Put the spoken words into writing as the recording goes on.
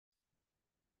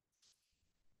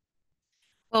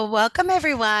Well, welcome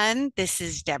everyone. This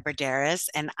is Deborah Deras,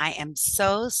 and I am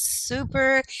so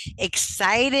super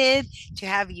excited to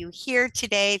have you here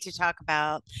today to talk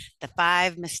about the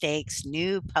 5 mistakes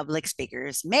new public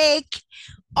speakers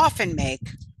often make,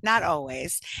 not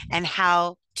always, and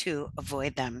how to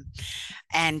avoid them.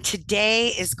 And today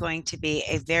is going to be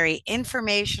a very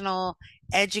informational,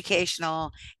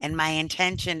 educational, and my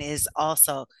intention is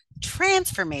also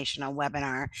transformational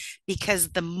webinar because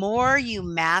the more you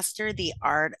master the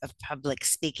art of public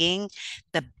speaking,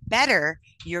 the better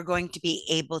you're going to be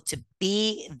able to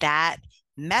be that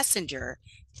messenger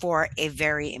for a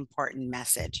very important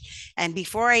message. And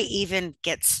before I even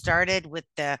get started with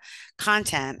the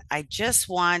content, I just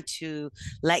want to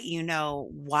let you know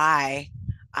why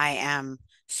I am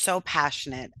so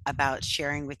passionate about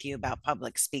sharing with you about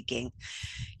public speaking.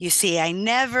 You see, I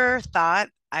never thought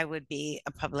I would be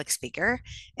a public speaker.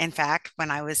 In fact,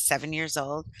 when I was 7 years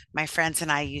old, my friends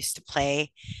and I used to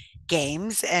play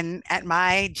games. And at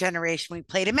my generation, we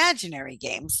played imaginary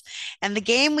games. And the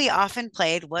game we often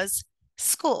played was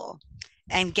school.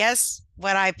 And guess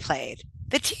what I played?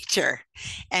 The teacher.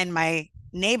 And my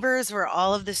neighbors were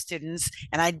all of the students,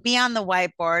 and I'd be on the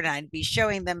whiteboard and I'd be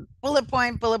showing them bullet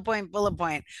point, bullet point, bullet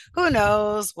point. Who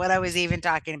knows what I was even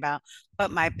talking about?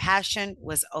 But my passion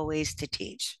was always to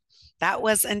teach. That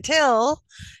was until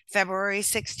February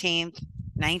 16th,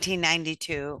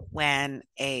 1992, when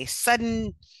a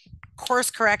sudden course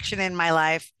correction in my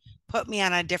life put me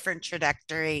on a different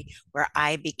trajectory where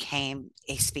I became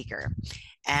a speaker.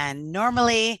 And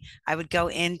normally I would go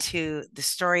into the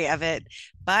story of it,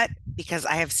 but because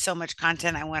I have so much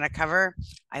content I want to cover,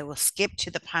 I will skip to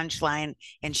the punchline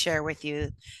and share with you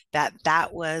that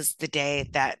that was the day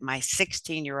that my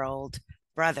 16-year-old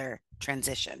brother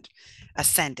transitioned,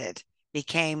 ascended,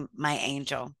 became my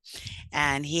angel,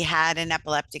 and he had an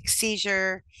epileptic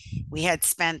seizure. We had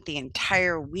spent the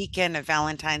entire weekend of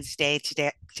Valentine's Day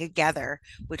together,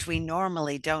 which we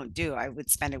normally don't do. I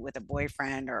would spend it with a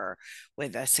boyfriend or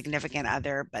with a significant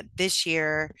other. But this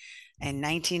year in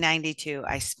 1992,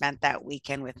 I spent that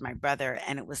weekend with my brother,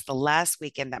 and it was the last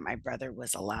weekend that my brother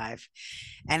was alive.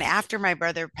 And after my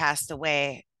brother passed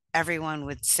away, everyone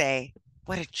would say,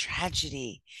 "What a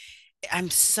tragedy.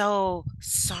 I'm so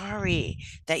sorry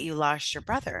that you lost your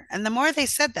brother." And the more they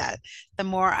said that, the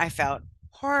more I felt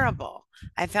horrible.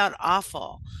 I felt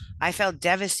awful. I felt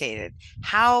devastated.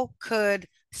 How could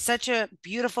such a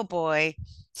beautiful boy,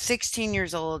 16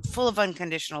 years old, full of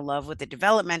unconditional love with a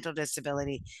developmental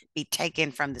disability, be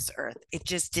taken from this earth? It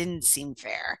just didn't seem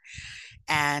fair.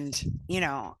 And,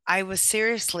 I was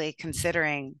seriously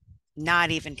considering not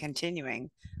even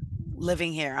continuing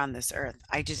living here on this earth.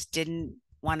 I just didn't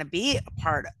want to be a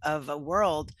part of a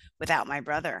world without my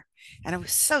brother. And I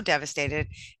was so devastated.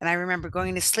 And I remember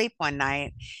going to sleep one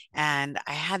night and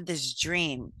I had this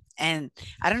dream. And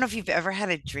I don't know if you've ever had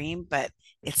a dream, but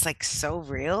it's like so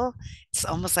real. It's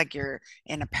almost like you're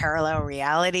in a parallel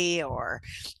reality, or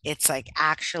it's like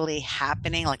actually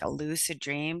happening, like a lucid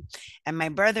dream. And my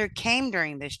brother came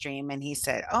during this dream and he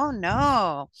said, "Oh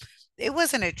no, it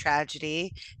wasn't a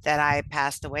tragedy that I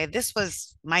passed away. This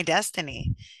was my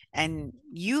destiny. And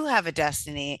you have a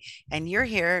destiny and you're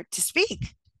here to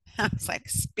speak." I was like,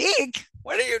 "Speak?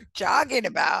 What are you talking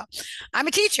about? I'm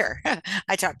a teacher.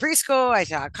 I taught preschool, I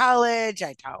taught college,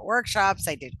 I taught workshops,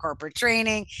 I did corporate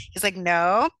training." He's like,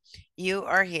 "No, you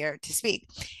are here to speak."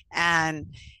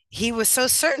 And he was so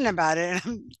certain about it.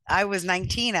 And I was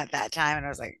 19 at that time. And I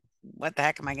was like, "What the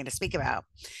heck am I going to speak about?"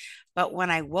 But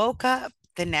when I woke up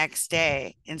the next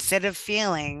day, instead of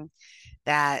feeling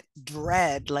that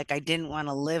dread, like I didn't want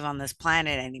to live on this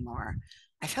planet anymore,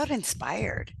 I felt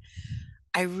inspired.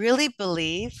 I really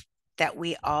believe that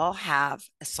we all have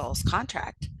a soul's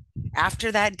contract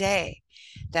after that day,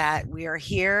 that we are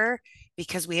here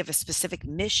because we have a specific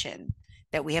mission,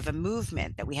 that we have a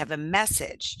movement, that we have a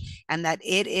message, and that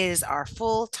it is our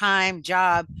full time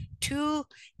job to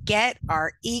get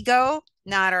our ego,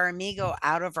 not our amigo,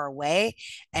 out of our way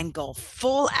and go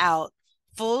full out,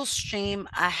 full stream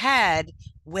ahead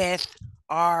with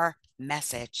our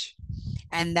message.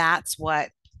 And that's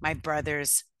what my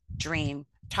brother's dream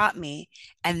taught me.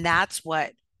 And that's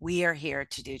what we are here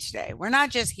to do today. We're not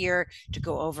just here to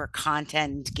go over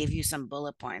content and give you some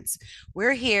bullet points.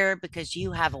 We're here because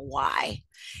you have a why.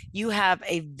 You have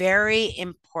a very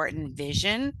important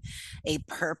vision, a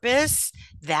purpose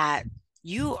that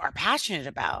you are passionate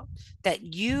about, that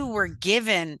you were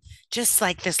given just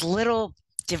like this little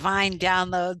divine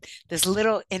download, this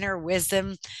little inner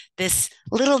wisdom, this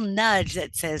little nudge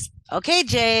that says, "Okay,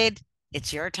 Jade,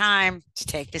 it's your time to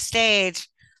take the stage.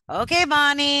 Okay,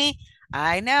 Bonnie,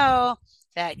 I know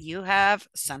that you have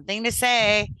something to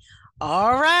say.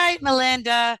 All right,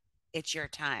 Melinda, it's your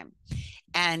time.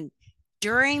 And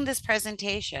during this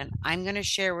presentation, I'm going to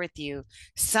share with you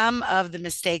some of the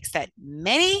mistakes that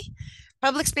many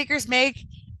public speakers make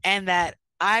and that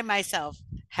I myself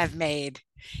have made,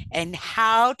 and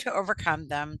how to overcome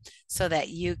them so that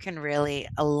you can really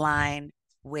align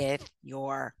with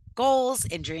your goals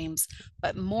and dreams,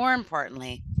 but more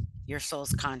importantly, your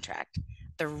soul's contract,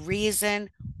 the reason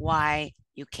why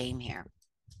you came here.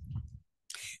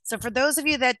 So, for those of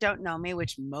you that don't know me,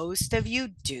 which most of you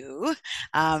do,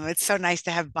 it's so nice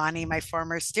to have Bonnie, my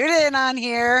former student, on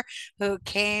here who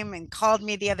came and called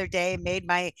me the other day, made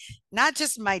my not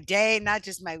just my day, not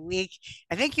just my week.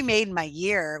 I think you made my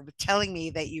year with telling me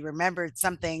that you remembered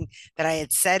something that I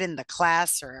had said in the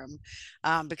classroom.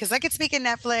 Because I could speak at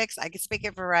Netflix, I could speak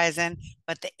at Verizon,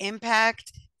 but the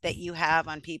impact that you have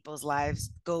on people's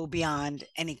lives go beyond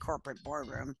any corporate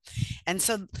boardroom. And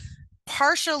so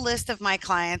partial list of my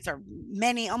clients are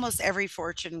many, almost every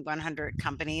Fortune 100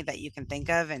 company that you can think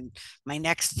of. And my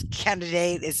next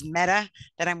candidate is Meta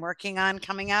that I'm working on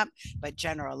coming up, but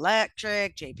General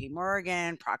Electric, JP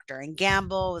Morgan, Procter and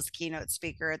Gamble was keynote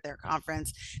speaker at their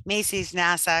conference, Macy's,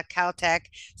 NASA, Caltech,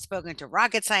 spoken to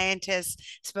rocket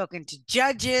scientists, spoken to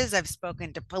judges, I've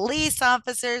spoken to police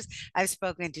officers, I've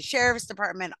spoken to sheriff's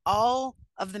department, all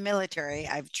of the military.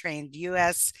 I've trained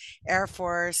US Air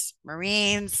Force,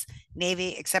 Marines,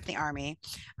 Navy, except the Army.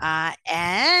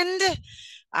 And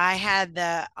I had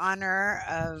the honor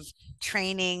of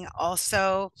training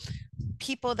also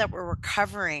people that were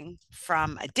recovering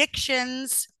from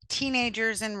addictions,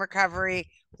 teenagers in recovery,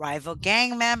 rival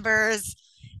gang members,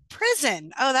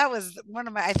 prison. Oh, that was one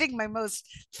of I think my most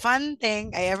fun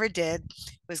thing I ever did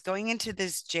was going into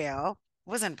this jail. It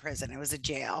wasn't prison, it was a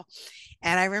jail.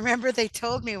 And I remember they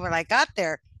told me when I got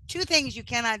there, two things you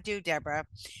cannot do, Deborah.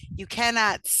 You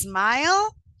cannot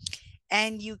smile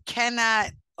and you cannot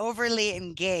overly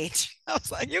engage. I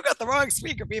was like, you got the wrong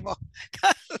speaker, people.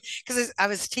 Because I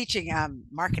was teaching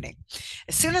marketing.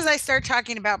 As soon as I start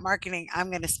talking about marketing,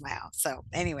 I'm going to smile. So,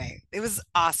 anyway, it was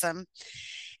awesome.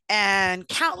 And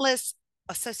countless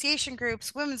association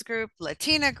groups, women's group,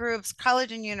 Latina groups,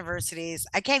 college and universities.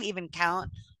 I can't even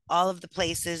count all of the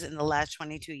places in the last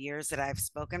 22 years that I've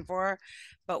spoken for.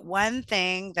 But one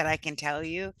thing that I can tell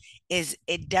you is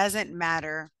it doesn't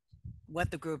matter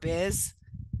what the group is.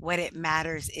 What it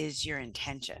matters is your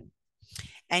intention.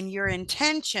 And your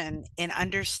intention in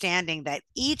understanding that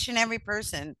each and every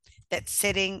person that's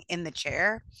sitting in the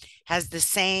chair has the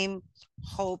same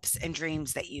hopes and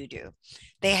dreams that you do.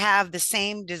 They have the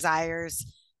same desires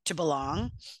to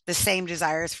belong, the same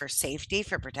desires for safety,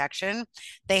 for protection.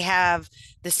 They have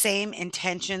the same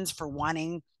intentions for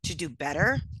wanting to do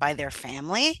better by their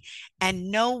family. And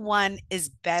no one is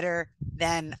better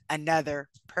than another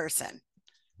person.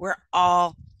 We're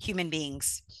all human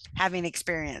beings having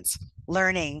experience,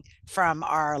 learning from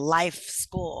our life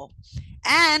school.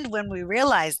 And when we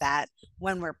realize that,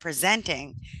 when we're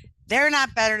presenting, they're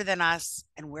not better than us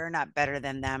and we're not better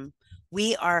than them.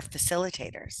 We are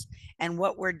facilitators. And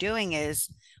what we're doing is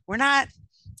we're not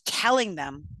telling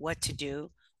them what to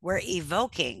do. We're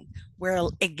evoking, we're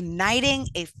igniting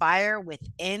a fire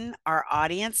within our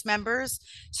audience members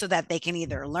so that they can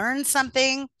either learn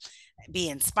something, be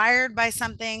inspired by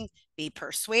something, be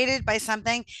persuaded by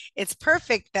something. It's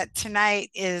perfect that tonight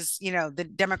is, the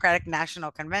Democratic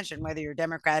National Convention, whether you're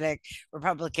Democratic,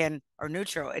 Republican, or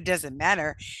neutral, it doesn't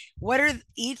matter. What are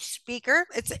each speaker?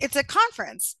 It's a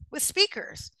conference with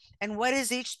speakers. And what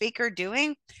is each speaker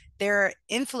doing? They're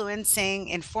influencing,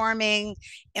 informing,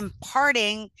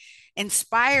 imparting,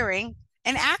 inspiring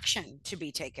an action to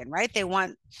be taken, right? They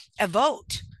want a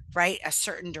vote, right? A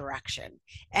certain direction.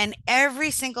 And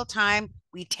every single time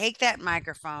we take that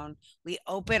microphone, we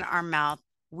open our mouth,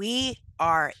 we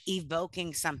are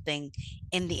evoking something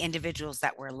in the individuals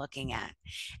that we're looking at.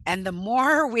 And the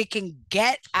more we can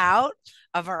get out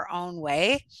of our own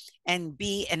way and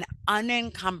be an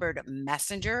unencumbered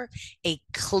messenger, a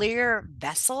clear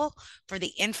vessel for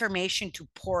the information to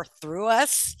pour through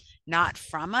us, not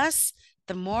from us,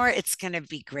 the more it's going to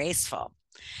be graceful.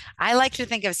 I like to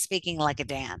think of speaking like a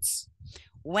dance.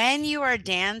 When you are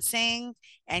dancing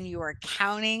and you are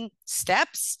counting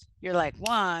steps, you're like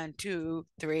 1, 2,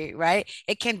 3, right?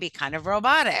 It can be kind of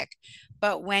robotic.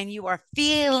 But when you are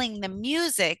feeling the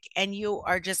music and you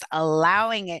are just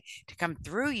allowing it to come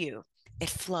through you, it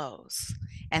flows.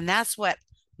 And that's what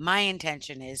my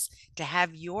intention is, to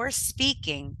have your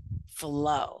speaking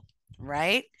flow,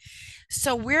 right?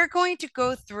 So we're going to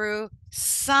go through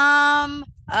some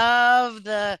of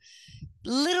the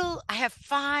I have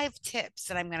 5 tips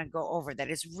that I'm going to go over that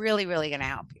is really, really going to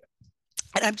help you.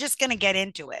 And I'm just going to get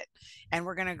into it. And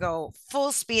we're going to go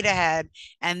full speed ahead.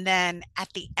 And then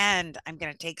at the end, I'm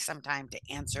going to take some time to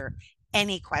answer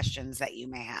any questions that you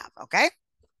may have. Okay,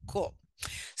 cool.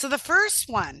 So the first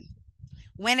one,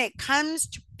 when it comes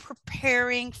to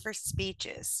preparing for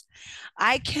speeches,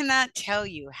 I cannot tell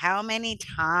you how many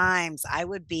times I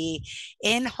would be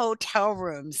in hotel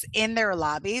rooms in their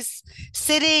lobbies,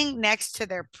 sitting next to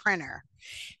their printer,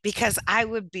 because I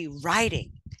would be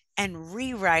writing and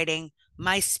rewriting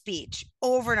my speech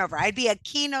over and over. I'd be a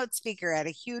keynote speaker at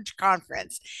a huge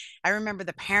conference. I remember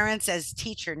the Parents as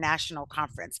Teacher National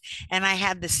Conference, and I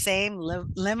had the same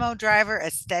limo driver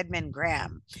as Stedman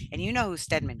Graham. And you know who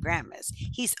Stedman Graham is?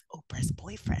 He's Oprah's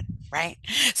boyfriend, right?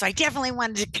 So I definitely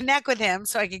wanted to connect with him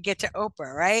so I could get to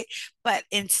Oprah, right? But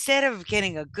instead of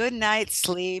getting a good night's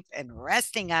sleep and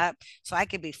resting up so I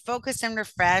could be focused and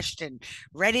refreshed and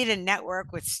ready to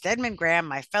network with Stedman Graham,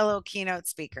 my fellow keynote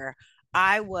speaker,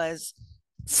 I was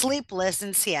sleepless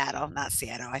in Seattle, not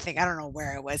Seattle. I don't know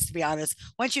where it was, to be honest.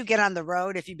 Once you get on the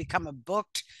road, if you become a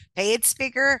booked paid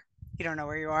speaker, you don't know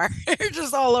where you are. You're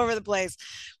just all over the place.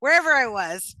 Wherever I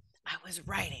was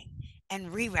writing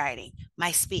and rewriting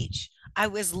my speech. I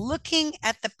was looking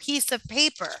at the piece of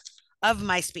paper of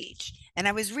my speech and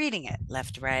I was reading it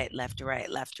left to right, left to right,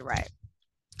 left to right.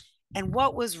 And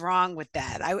what was wrong with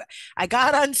that? I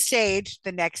got on stage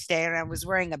the next day and I was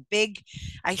wearing a big,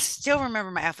 I still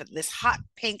remember my outfit, this hot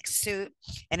pink suit.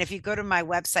 And if you go to my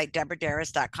website,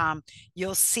 deborahderas.com,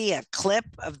 you'll see a clip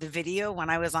of the video when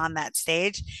I was on that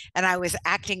stage and I was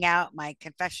acting out my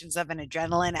confessions of an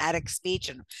adrenaline addict speech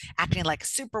and acting like a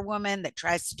superwoman that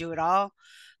tries to do it all.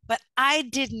 But I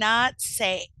did not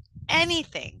say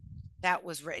anything that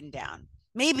was written down.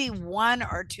 Maybe one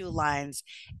or two lines.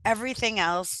 Everything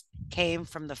else came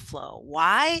from the flow.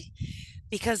 Why?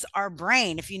 Because our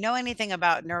brain, if you know anything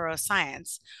about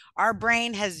neuroscience, our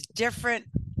brain has different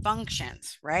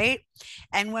functions, right?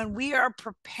 And when we are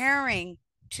preparing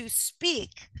to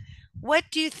speak, what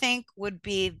do you think would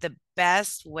be the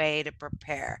best way to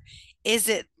prepare? Is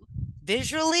it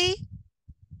visually,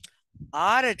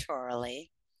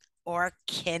 auditorily, or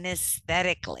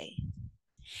kinesthetically?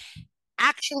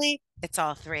 Actually, it's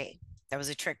all three. That was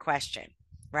a trick question,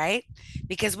 right?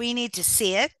 Because we need to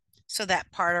see it so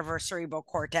that part of our cerebral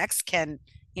cortex can,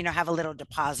 have a little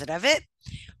deposit of it.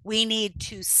 We need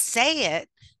to say it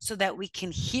so that we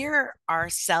can hear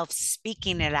ourselves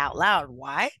speaking it out loud.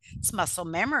 Why? It's muscle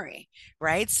memory,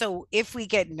 right? So if we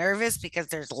get nervous because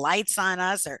there's lights on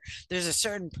us or there's a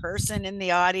certain person in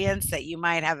the audience that you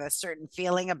might have a certain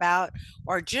feeling about,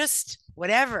 or just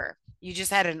whatever, you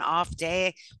just had an off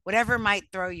day, whatever might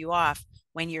throw you off,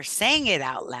 when you're saying it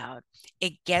out loud,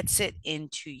 it gets it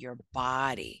into your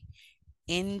body,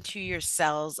 into your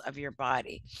cells of your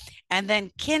body. And then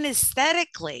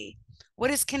kinesthetically, what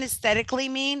does kinesthetically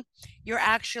mean? You're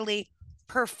actually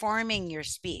performing your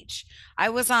speech. I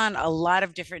was on a lot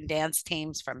of different dance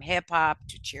teams, from hip hop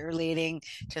to cheerleading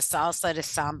to salsa to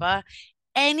samba.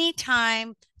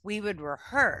 Anytime we would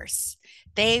rehearse,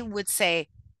 they would say,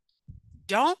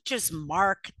 don't just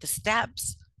mark the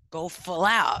steps, go full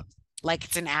out like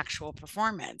it's an actual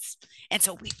performance. And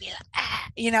so we'd be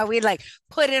like, we'd like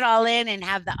put it all in and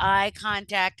have the eye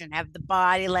contact and have the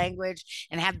body language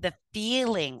and have the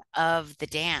feeling of the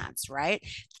dance, right?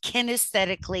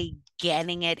 Kinesthetically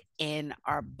getting it in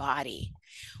our body.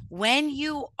 When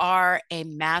you are a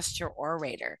master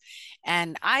orator,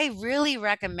 and I really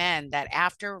recommend that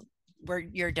after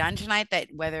you're done tonight, that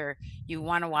whether you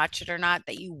want to watch it or not,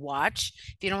 that you watch.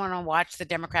 If you don't want to watch the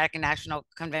Democratic National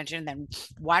Convention, then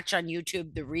watch on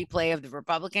YouTube the replay of the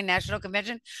Republican National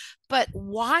Convention, but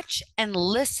watch and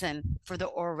listen for the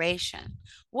oration.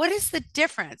 What is the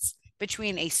difference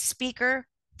between a speaker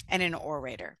and an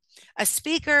orator? A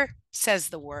speaker says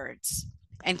the words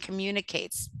and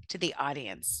communicates to the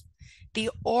audience.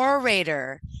 The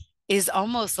orator is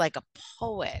almost like a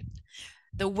poet.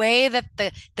 The way that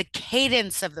the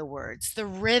cadence of the words, the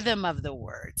rhythm of the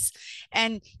words.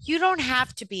 And you don't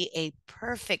have to be a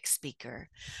perfect speaker,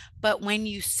 but when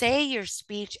you say your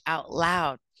speech out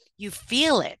loud, you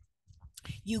feel it.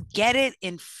 You get it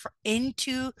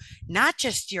into not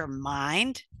just your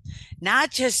mind,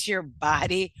 not just your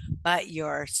body, but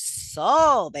your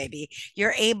soul, baby.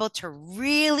 You're able to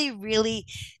really, really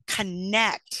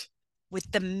connect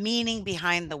with the meaning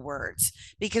behind the words,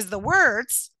 because the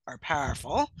words are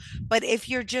powerful, but if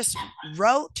you're just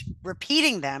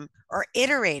repeating them or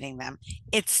iterating them,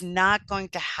 it's not going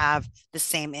to have the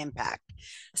same impact.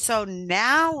 So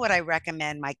now what I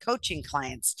recommend my coaching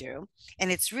clients do,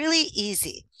 and it's really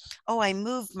easy. Oh, I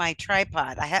moved my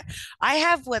tripod. I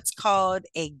have what's called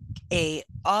a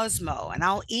Osmo, and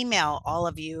I'll email all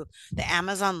of you the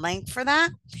Amazon link for that.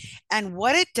 And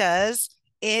what it does,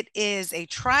 it is a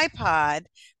tripod,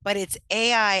 but it's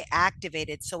AI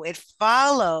activated. So it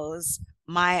follows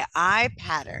my eye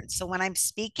pattern. So when I'm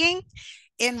speaking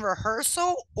in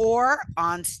rehearsal or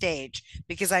on stage,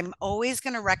 because I'm always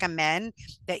going to recommend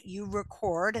that you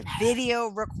video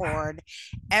record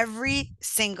every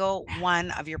single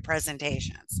one of your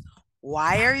presentations.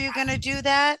 Why are you going to do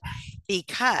that?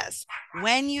 Because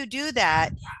when you do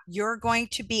that, you're going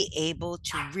to be able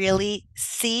to really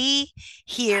see,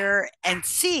 hear, and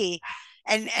see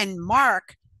and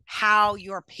mark how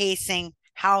you're pacing,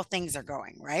 how things are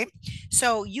going, right?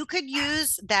 So you could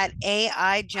use that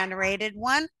AI generated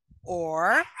one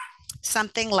or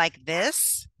something like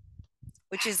this,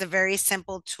 which is a very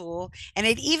simple tool. And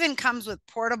it even comes with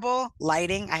portable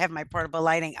lighting. I have my portable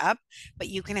lighting up, but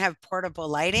you can have portable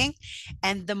lighting.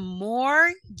 And the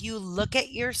more you look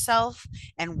at yourself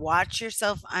and watch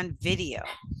yourself on video,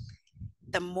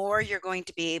 the more you're going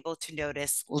to be able to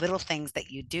notice little things that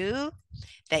you do,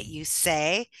 that you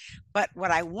say. But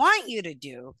what I want you to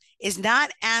do is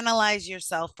not analyze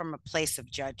yourself from a place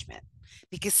of judgment.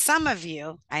 Because some of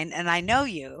you, and I know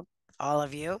you, all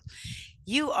of you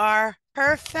are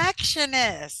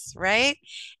perfectionists, right?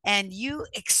 And you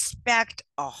expect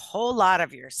a whole lot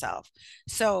of yourself.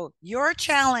 So your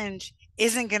challenge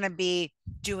isn't going to be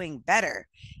doing better.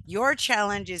 Your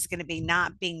challenge is going to be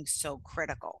not being so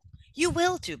critical. You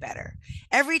will do better.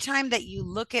 Every time that you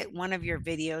look at one of your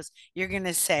videos, you're going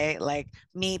to say, like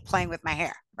me playing with my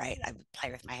hair, right? I would play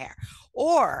with my hair.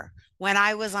 Or when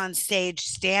I was on stage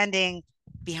standing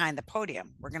behind the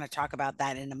podium, we're going to talk about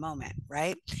that in a moment,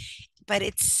 right? But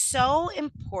it's so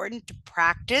important to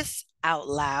practice out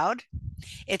loud.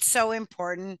 It's so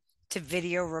important to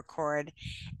video record.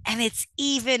 And it's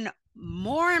even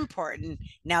more important.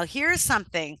 Now, here's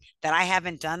something that I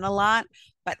haven't done a lot,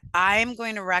 but I'm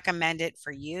going to recommend it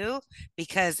for you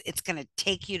because it's going to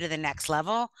take you to the next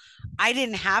level. I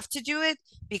didn't have to do it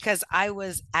because I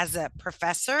was, as a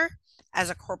professor, as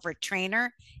a corporate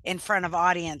trainer, in front of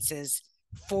audiences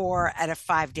 4 out of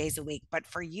 5 days a week. But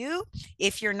for you,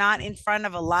 if you're not in front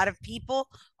of a lot of people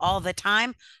all the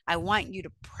time, I want you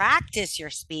to practice your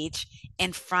speech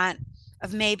in front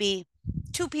of maybe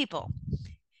 2 people.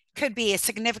 Could be a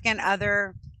significant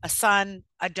other, a son,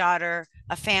 a daughter,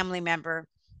 a family member,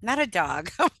 not a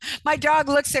dog. My dog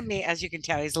looks at me, as you can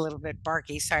tell, he's a little bit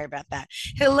barky. Sorry about that.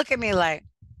 He'll look at me like,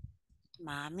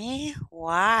 Mommy,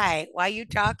 why you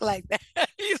talk like that?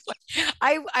 He's like,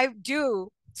 I do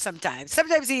sometimes.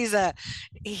 Sometimes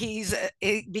he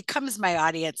becomes my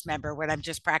audience member when I'm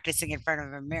just practicing in front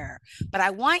of a mirror. But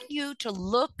I want you to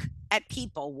look at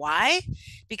people. Why?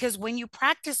 Because when you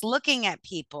practice looking at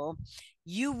people,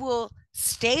 you will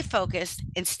stay focused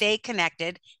and stay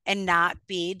connected and not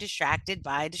be distracted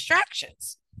by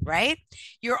distractions, right?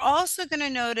 You're also going to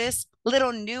notice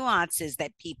little nuances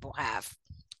that people have.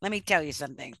 Let me tell you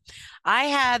something. I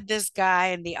had this guy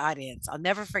in the audience. I'll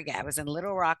never forget. I was in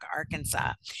Little Rock,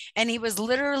 Arkansas, and he was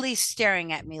literally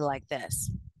staring at me like this.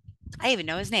 I even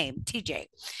know his name, TJ.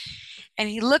 And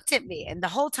he looked at me, and the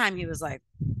whole time he was like,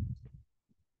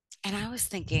 and I was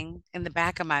thinking in the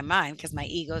back of my mind, because my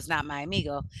ego is not my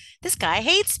amigo, this guy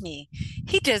hates me.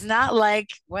 He does not like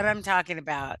what I'm talking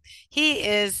about. He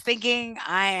is thinking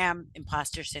I am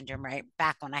imposter syndrome, right?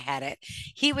 Back when I had it.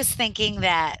 He was thinking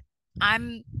that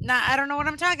I'm not, I don't know what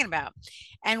I'm talking about.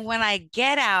 And when I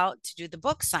get out to do the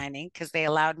book signing, because they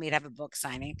allowed me to have a book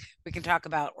signing, we can talk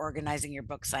about organizing your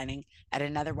book signing at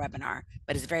another webinar,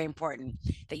 but it's very important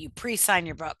that you pre sign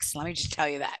your books. Let me just tell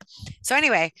you that. So,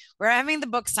 anyway, we're having the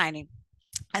book signing.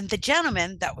 And the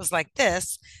gentleman that was like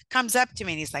this comes up to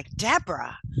me and he's like,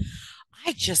 Deborah,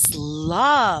 I just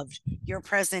loved your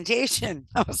presentation.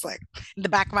 I was like, in the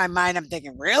back of my mind, I'm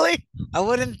thinking, really? I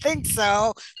wouldn't think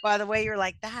so. By the way, you're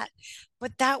like that.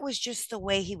 But that was just the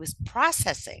way he was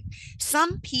processing.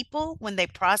 Some people, when they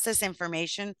process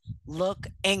information, look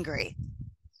angry.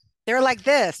 They're like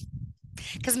this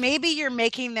because maybe you're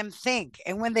making them think.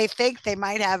 And when they think, they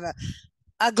might have a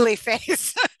ugly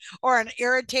face or an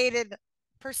irritated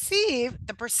perceive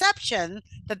the perception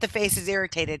that the face is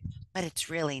irritated, but it's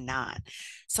really not.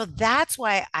 So that's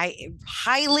why I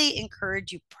highly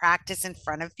encourage you practice in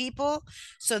front of people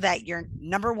so that you're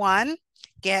number one,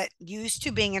 get used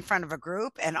to being in front of a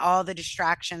group and all the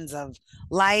distractions of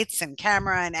lights and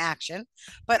camera and action,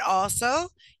 but also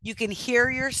you can hear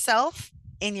yourself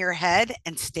in your head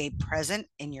and stay present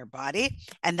in your body.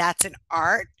 And that's an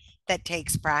art that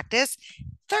takes practice.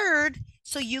 Third,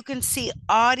 so you can see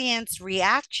audience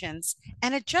reactions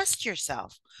and adjust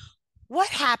yourself. What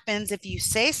happens if you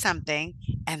say something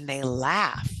and they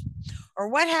laugh? Or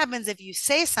what happens if you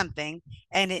say something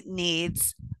and it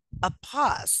needs a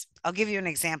pause? I'll give you an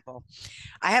example.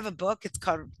 I have a book. It's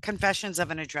called Confessions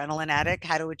of an Adrenaline Addict: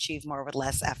 How to Achieve More with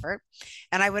Less Effort.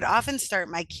 And I would often start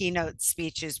my keynote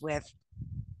speeches with,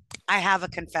 I have a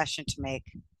confession to make.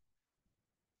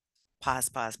 Pause,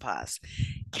 pause, pause.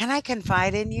 Can I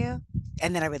confide in you?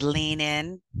 And then I would lean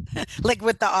in, like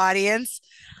with the audience.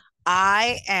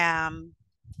 I am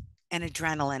an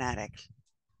adrenaline addict.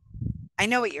 I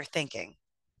know what you're thinking.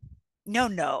 No,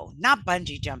 no, not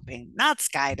bungee jumping, not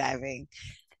skydiving.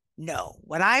 No,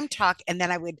 what I'm talking, and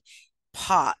then I would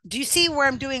pause. Do you see where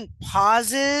I'm doing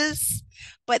pauses?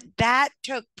 But that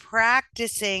took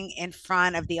practicing in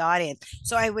front of the audience.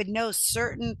 So I would know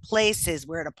certain places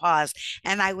where to pause.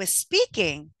 And I was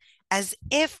speaking as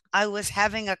if I was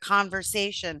having a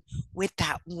conversation with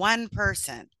that one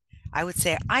person. I would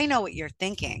say, I know what you're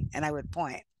thinking. And I would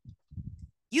point.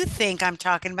 You think I'm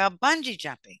talking about bungee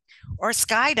jumping or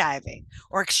skydiving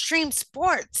or extreme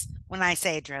sports when I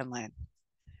say adrenaline.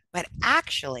 But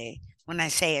actually, when I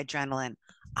say adrenaline,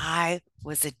 I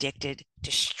was addicted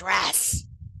to stress.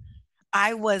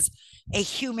 I was a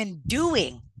human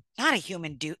doing, not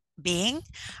a being.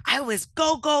 I was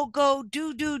go, go, go,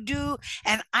 do, do, do.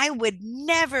 And I would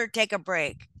never take a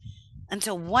break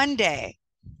until one day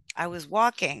I was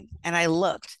walking and I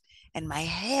looked and my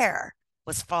hair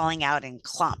was falling out in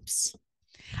clumps.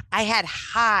 I had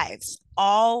hives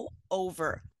all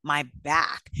over my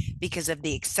back because of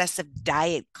the excessive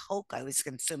diet Coke I was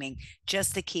consuming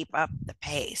just to keep up the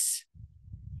pace.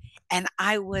 And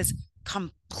I was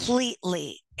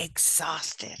completely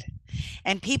exhausted.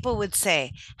 And people would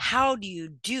say, how do you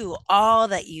do all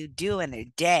that you do in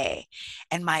a day?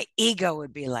 And my ego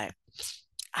would be like,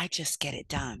 I just get it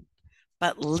done.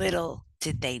 But little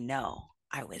did they know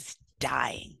I was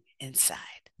dying inside.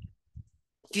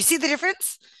 Do you see the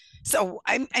difference? So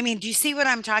I mean, do you see what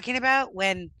I'm talking about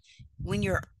when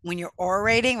you're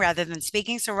orating rather than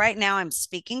speaking? So right now I'm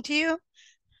speaking to you.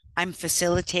 I'm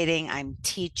facilitating, I'm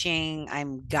teaching,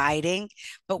 I'm guiding.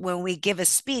 But when we give a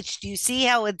speech, do you see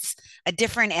how it's a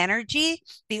different energy?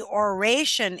 The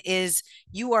oration is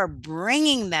you are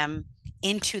bringing them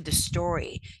into the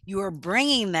story, you are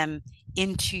bringing them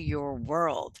into your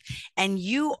world, and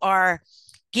you are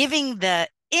giving the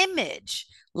image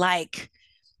like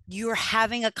you're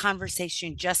having a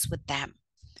conversation just with them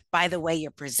by the way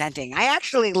you're presenting. I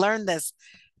actually learned this.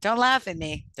 Don't laugh at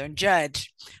me, don't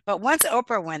judge. But once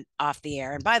Oprah went off the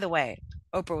air, and by the way,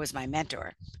 Oprah was my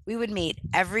mentor. We would meet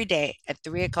every day at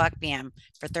 3 o'clock p.m.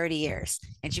 for 30 years.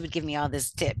 And she would give me all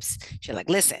these tips. She's like,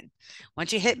 listen,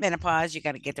 once you hit menopause, you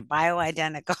got to get to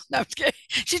bioidentical. No,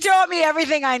 she taught me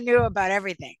everything I knew about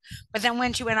everything. But then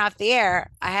when she went off the air,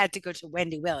 I had to go to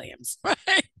Wendy Williams. Right?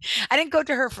 I didn't go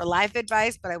to her for life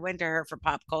advice, but I went to her for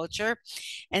pop culture.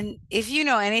 And if you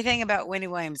know anything about Wendy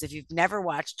Williams, if you've never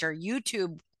watched her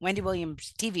YouTube Wendy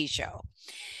Williams TV show,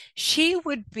 she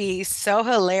would be so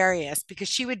hilarious because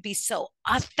she would be so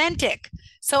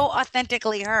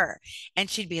authentically her. And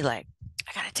she'd be like,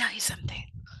 I got to tell you something.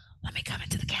 Let me come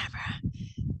into the camera.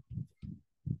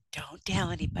 Don't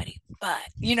tell anybody,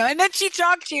 and then she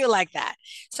talked to you like that.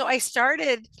 So I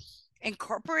started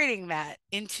incorporating that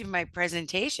into my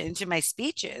presentation, into my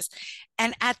speeches.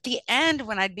 And at the end,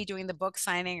 when I'd be doing the book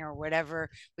signing or whatever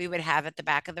we would have at the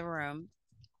back of the room,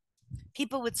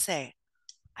 people would say,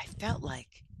 I felt like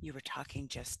you were talking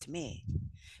just to me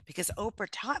because Oprah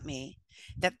taught me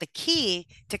that the key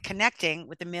to connecting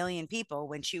with a million people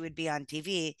when she would be on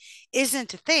TV isn't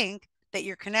to think that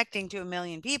you're connecting to a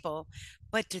million people,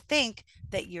 but to think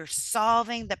that you're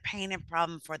solving the pain and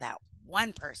problem for that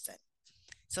one person.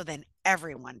 So then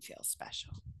everyone feels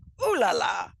special. Ooh la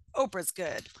la, Oprah's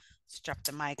good. Let's drop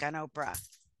the mic on Oprah.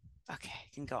 Okay, I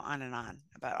can go on and on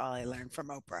about all I learned from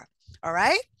Oprah. All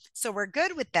right. So we're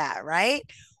good with that, right?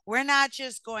 We're not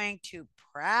just going to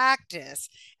practice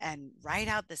and write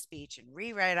out the speech and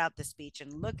rewrite out the speech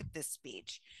and look at this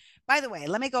speech. By the way,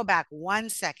 let me go back 1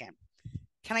 second.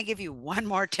 Can I give you one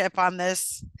more tip on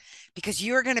this? Because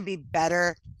you're going to be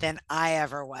better than I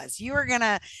ever was. You are going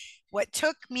to, what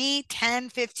took me 10,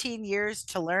 15 years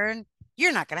to learn,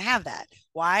 You're not going to have that.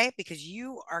 Why? Because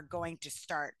you are going to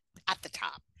start at the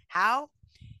top. How?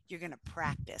 You're going to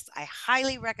practice. I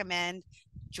highly recommend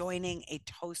joining a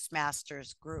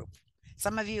Toastmasters group.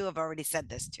 Some of you have already said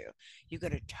this too. You go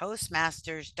to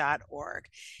toastmasters.org.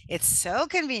 It's so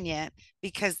convenient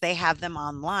because they have them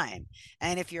online.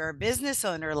 And if you're a business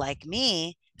owner like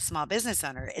me, small business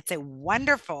owner, it's a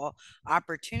wonderful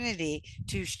opportunity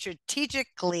to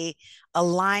strategically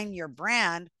align your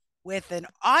brand with an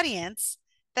audience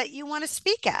that you want to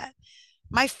speak at.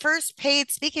 My first paid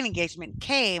speaking engagement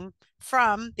came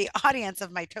from the audience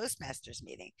of my Toastmasters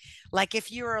meeting. Like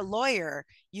if you're a lawyer,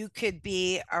 you could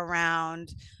be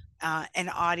around an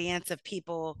audience of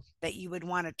people that you would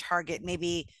want to target,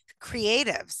 maybe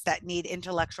creatives that need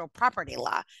intellectual property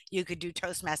law. You could do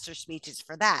Toastmaster speeches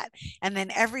for that. And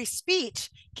then every speech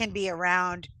can be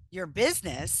around your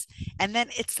business. And then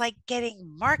it's like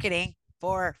getting marketing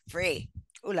for free.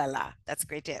 Ooh la la, that's a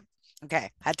great tip. Okay,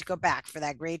 had to go back for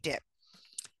that great tip.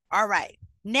 All right.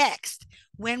 Next,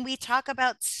 when we talk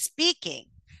about speaking,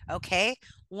 okay,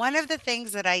 one of the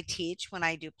things that I teach when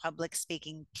I do public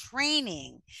speaking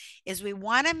training is we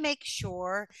want to make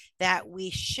sure that we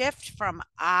shift from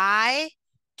I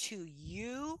to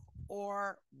you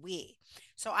or we.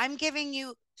 So I'm giving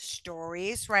you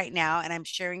stories right now, and I'm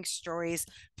sharing stories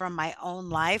from my own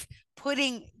life,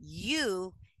 putting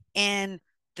you in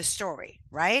the story,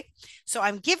 right? So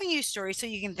I'm giving you stories so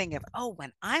you can think of, oh,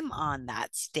 when I'm on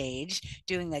that stage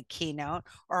doing a keynote,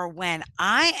 or when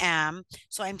I am.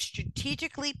 So I'm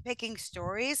strategically picking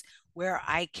stories where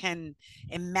I can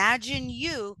imagine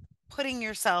you putting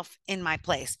yourself in my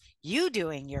place, you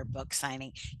doing your book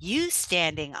signing, you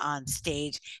standing on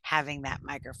stage having that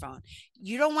microphone.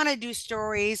 You don't want to do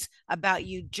stories about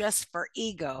you just for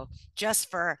ego, just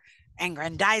for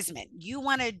aggrandizement. You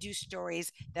want to do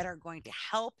stories that are going to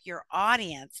help your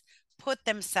audience put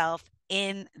themselves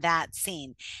in that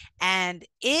scene. And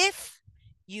if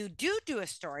you do a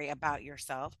story about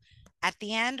yourself, at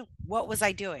the end, what was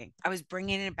I doing? I was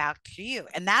bringing it back to you.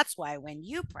 And that's why when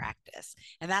you practice,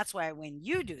 and that's why when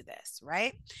you do this,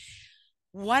 right?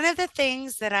 One of the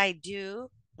things that I do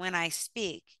when I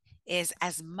speak is,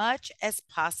 as much as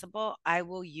possible, I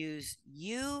will use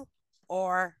you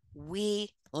or we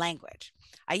language.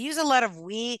 I use a lot of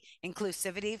we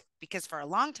inclusivity because for a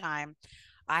long time,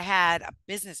 I had a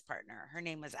business partner. Her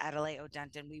name was Adelaide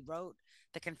O'Dunton. We wrote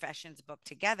the Confessions book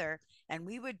together, and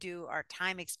we would do our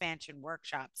time expansion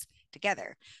workshops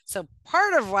together. So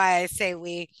part of why I say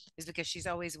we is because she's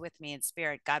always with me in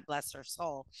spirit. God bless her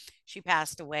soul. She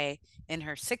passed away in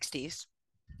her 60s.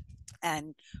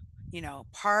 And,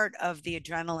 part of the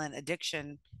adrenaline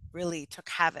addiction really took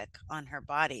havoc on her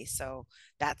body. So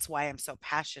that's why I'm so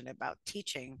passionate about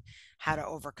teaching how to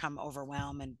overcome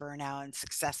overwhelm and burnout and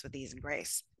success with ease and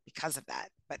grace because of that.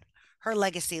 But her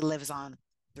legacy lives on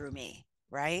through me.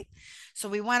 Right. So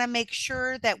we want to make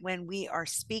sure that when we are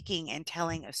speaking and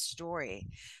telling a story,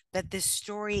 that this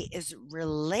story is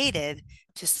related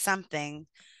to something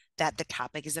that the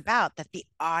topic is about, that the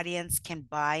audience can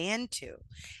buy into.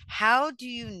 How do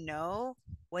you know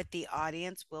what the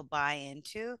audience will buy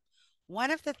into? One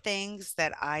of the things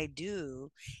that I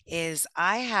do is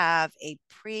I have a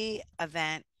pre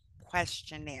event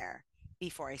questionnaire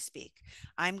before I speak.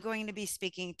 I'm going to be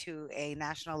speaking to a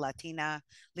national Latina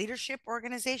leadership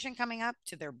organization coming up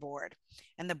to their board,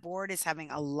 and the board is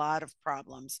having a lot of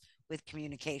problems with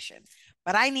communication.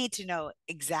 But I need to know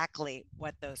exactly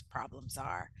what those problems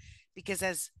are because,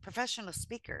 as professional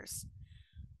speakers,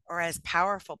 or as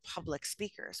powerful public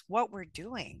speakers, what we're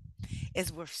doing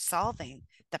is we're solving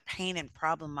the pain and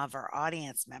problem of our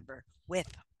audience member with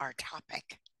our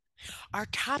topic. Our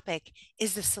topic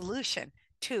is the solution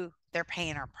to their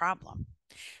pain or problem.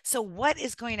 So, what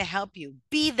is going to help you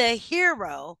be the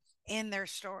hero in their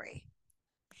story?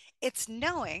 It's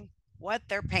knowing what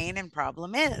their pain and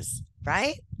problem is,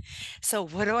 right? So,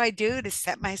 what do I do to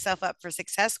set myself up for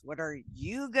success? What are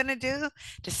you going to do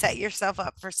to set yourself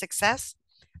up for success?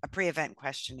 A pre event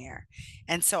questionnaire.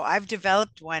 And so I've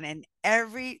developed one, and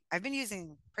I've been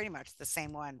using pretty much the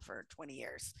same one for 20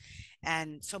 years.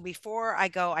 And so before I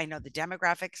go, I know the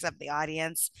demographics of the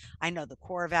audience, I know the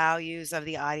core values of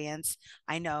the audience,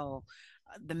 I know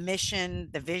the mission,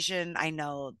 the vision, I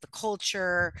know the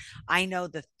culture, I know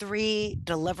the three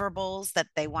deliverables that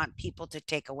they want people to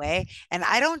take away. And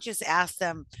I don't just ask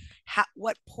them,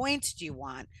 what points do you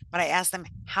want? But I ask them,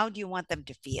 how do you want them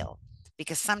to feel?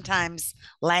 Because sometimes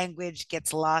language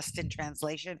gets lost in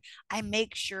translation. I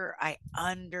make sure I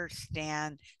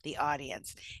understand the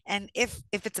audience. And if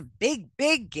it's a big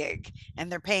gig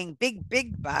and they're paying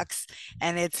big bucks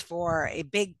and it's for a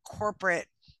big corporate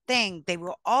thing, they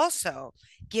will also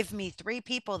give me 3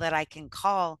 people that I can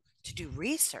call to do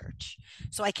research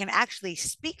so I can actually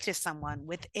speak to someone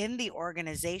within the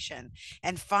organization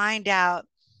and find out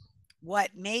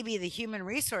what maybe the human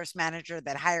resource manager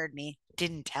that hired me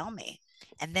didn't tell me.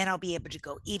 And then I'll be able to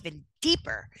go even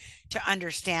deeper to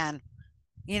understand,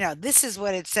 this is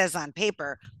what it says on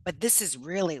paper, but this is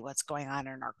really what's going on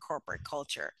in our corporate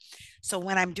culture. So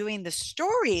when I'm doing the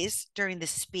stories during the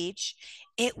speech,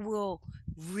 it will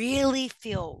really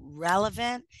feel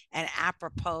relevant and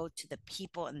apropos to the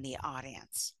people in the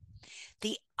audience.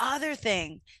 The other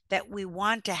thing that we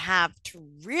want to have to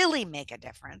really make a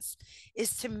difference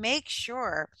is to make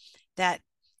sure that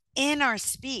in our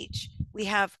speech, we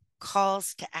have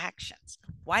calls to actions.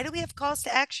 Why do we have calls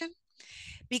to action?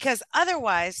 Because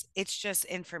otherwise, it's just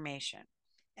information.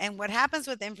 And what happens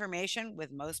with information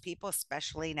with most people,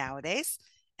 especially nowadays,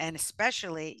 and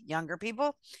especially younger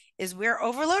people, is we're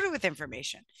overloaded with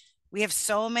information. We have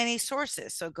so many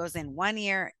sources. So it goes in one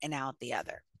ear and out the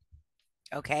other.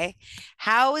 Okay.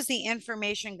 How is the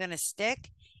information going to stick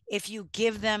if you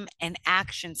give them an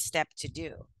action step to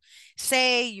do?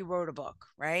 Say you wrote a book,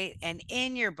 right? And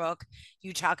in your book,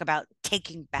 you talk about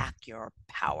taking back your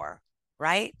power,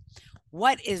 right?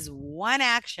 What is one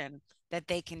action that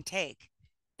they can take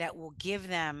that will give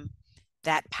them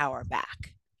that power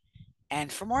back?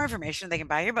 And for more information, they can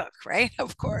buy your book, right?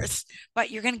 Of course,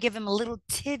 but you're going to give them a little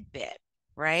tidbit,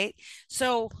 right?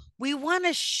 So we want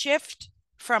to shift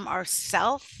from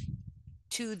ourself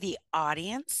to the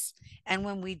audience. And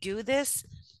when we do this,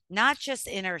 not just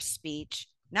in our speech,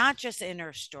 not just in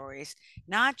our stories,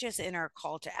 not just in our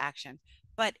call to action,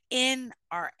 but in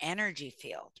our energy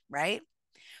field, right?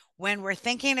 When we're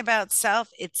thinking about self,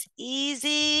 it's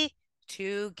easy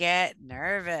to get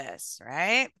nervous,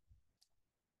 right?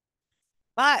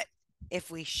 But if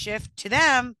we shift to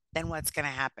them, then what's going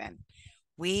to happen?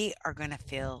 We are going to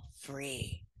feel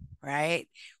free, right?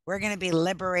 We're going to be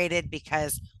liberated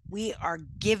because we are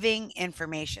giving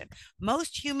information.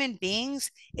 Most human beings,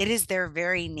 it is their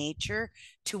very nature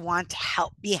to want to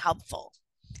be helpful.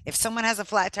 If someone has a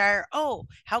flat tire, oh,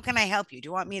 how can I help you? Do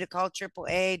you want me to call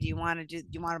AAA? Do you want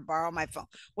to borrow my phone?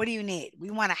 What do you need?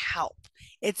 We want to help.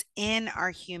 It's in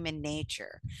our human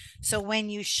nature. So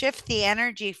when you shift the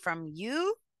energy from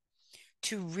you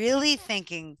to really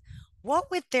thinking, what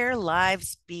would their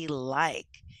lives be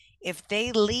like if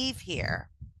they leave here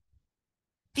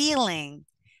feeling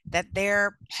that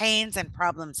their pains and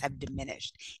problems have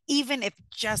diminished, even if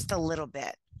just a little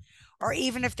bit, or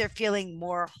even if they're feeling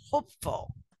more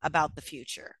hopeful about the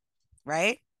future,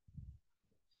 right?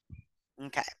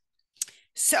 Okay.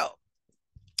 So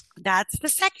that's the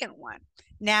second one.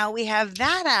 Now we have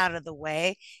that out of the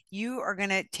way. You are going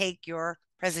to take your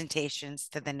presentations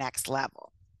to the next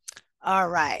level. All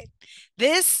right.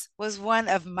 This was one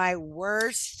of my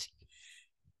worst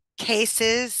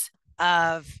cases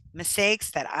of mistakes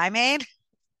that I made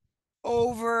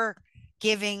over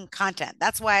giving content.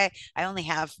 That's why I only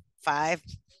have 5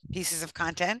 pieces of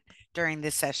content during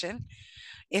this session.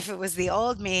 If it was the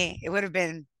old me, it would have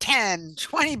been 10,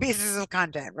 20 pieces of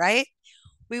content, right?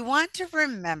 We want to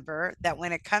remember that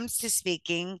when it comes to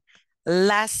speaking,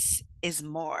 less is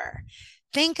more.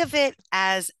 Think of it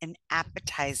as an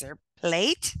appetizer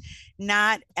plate,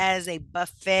 not as a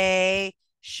buffet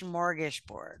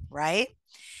smorgasbord, right?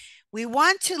 We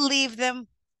want to leave them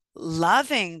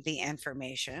loving the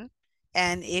information.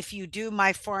 And if you do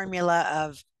my formula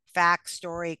of fact,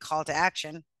 story, call to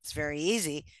action, it's very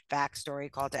easy. Fact, story,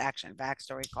 call to action, fact,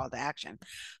 story, call to action.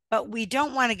 But we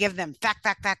don't want to give them fact,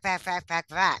 fact, fact, fact, fact,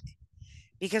 fact, fact.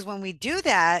 Because when we do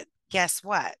that, guess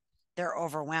what? They're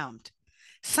overwhelmed.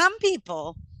 Some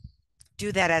people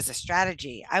do that as a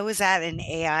strategy. I was at an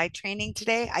AI training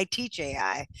today. I teach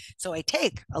AI. So I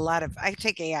take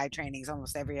AI trainings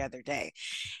almost every other day.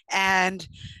 And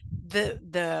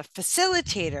the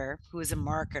facilitator, who is a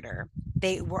marketer,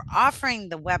 they were offering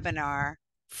the webinar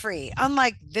free,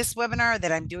 unlike this webinar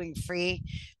that I'm doing free,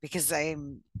 because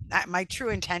my true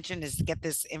intention is to get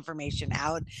this information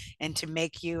out and to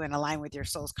make you and align with your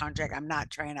soul's contract. I'm not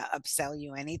trying to upsell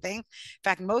you anything. In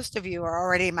fact, most of you are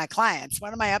already my clients.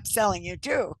 What am I upselling you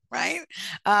to, right?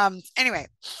 Anyway,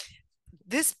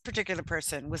 this particular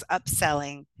person was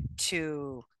upselling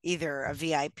to either a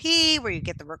VIP where you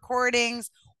get the recordings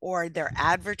or their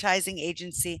advertising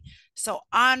agency. So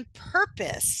on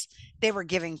purpose, they were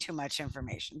giving too much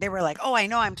information. They were like, oh, I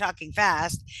know I'm talking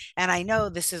fast and I know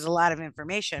this is a lot of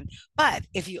information, but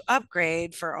if you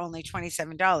upgrade for only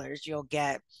 $27, you'll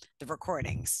get the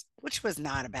recordings, which was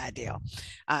not a bad deal.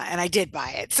 And I did buy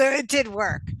it. So it did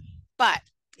work. But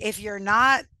if you're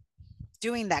not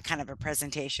doing that kind of a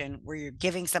presentation where you're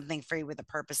giving something free with the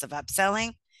purpose of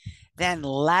upselling, then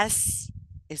less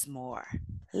is more.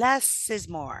 Less is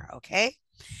more, okay?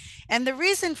 And the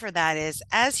reason for that is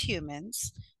as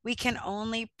humans, we can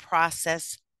only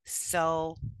process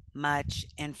so much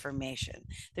information.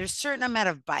 There's a certain amount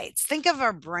of bytes. Think of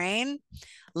our brain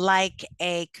like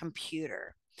a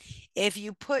computer. If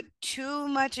you put too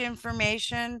much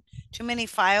information, too many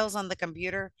files on the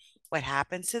computer, what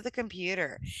happens to the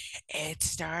computer? It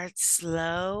starts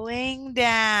slowing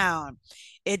down.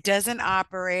 It doesn't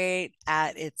operate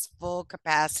at its full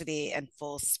capacity and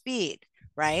full speed,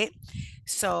 right?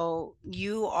 So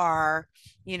you are,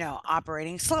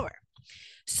 operating slower.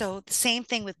 So the same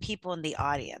thing with people in the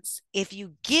audience. If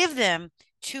you give them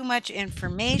too much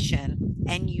information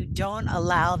and you don't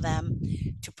allow them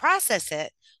to process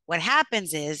it, what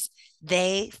happens is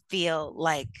they feel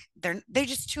like they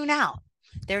just tune out.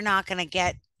 They're not going to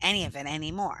get any of it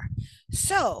anymore.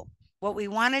 So what we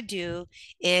want to do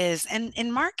is, and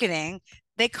in marketing,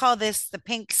 they call this the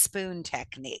pink spoon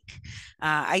technique.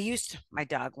 My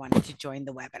dog wanted to join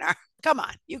the webinar. Come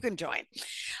on, you can join.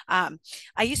 I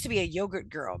used to be a yogurt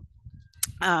girl.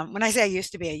 When I say I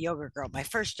used to be a yogurt girl, my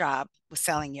first job was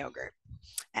selling yogurt.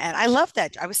 And I loved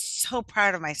that. I was so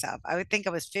proud of myself. I would think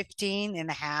I was 15 and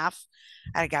a half.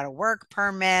 I got a work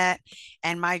permit,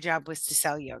 and my job was to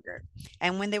sell yogurt.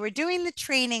 And when they were doing the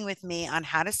training with me on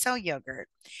how to sell yogurt,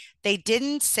 they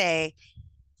didn't say,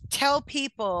 tell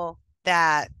people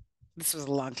that this was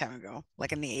a long time ago,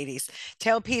 like in the 80s,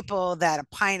 tell people that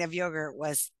a pint of yogurt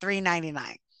was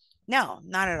 $3.99. No,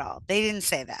 not at all. They didn't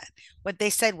say that. What they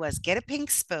said was get a pink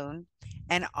spoon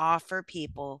and offer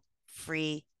people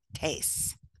free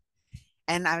tastes.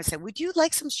 And I would say, would you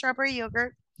like some strawberry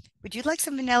yogurt? Would you like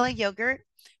some vanilla yogurt?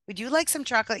 Would you like some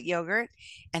chocolate yogurt?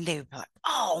 And they would be like,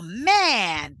 oh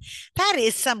man, that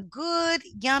is some good,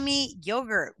 yummy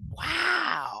yogurt.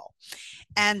 Wow.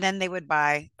 And then they would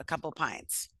buy a couple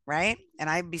pints, right? And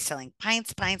I'd be selling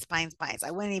pints, pints, pints, pints.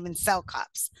 I wouldn't even sell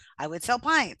cups. I would sell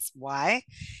pints. Why?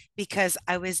 Because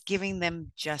I was giving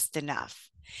them just enough.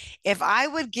 If I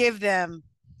would give them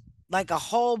like a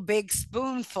whole big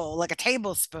spoonful, like a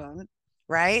tablespoon,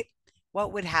 right?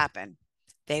 What would happen?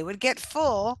 They would get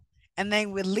full and they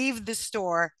would leave the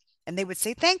store and they would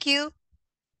say, thank you.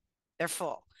 They're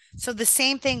full. So the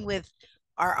same thing with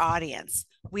our audience.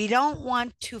 We don't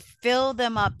want to fill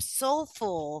them up so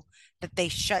full that they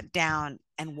shut down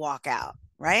and walk out,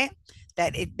 right?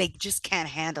 They just can't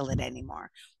handle it anymore.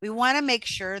 We want to make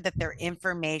sure that their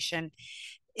information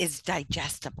is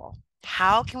digestible.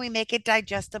 How can we make it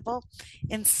digestible?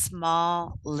 In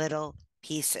small little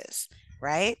pieces,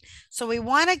 right? So we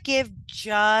want to give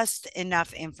just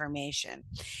enough information.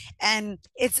 And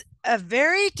it's a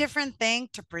very different thing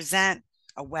to present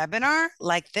a webinar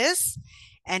like this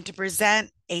and to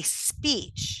present a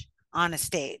speech on a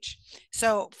stage.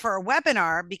 So for a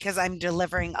webinar, because I'm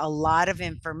delivering a lot of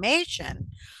information,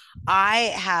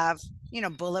 I have,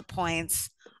 bullet points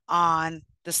on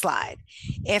the slide.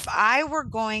 If I were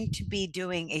going to be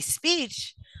doing a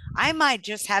speech, I might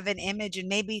just have an image and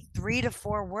maybe 3 to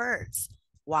 4 words.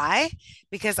 Why?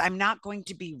 Because I'm not going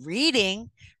to be reading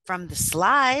from the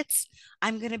slides.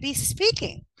 I'm going to be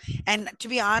speaking. And to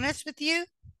be honest with you,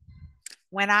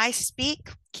 when I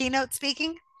speak, keynote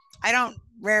speaking, I don't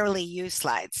rarely use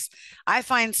slides. I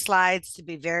find slides to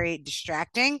be very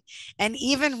distracting. And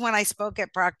even when I spoke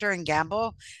at Procter and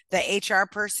Gamble, the HR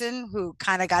person who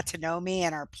kind of got to know me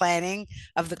and our planning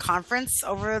of the conference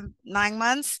over 9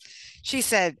 months, she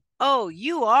said, oh,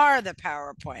 you are the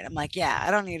PowerPoint. I'm like, yeah,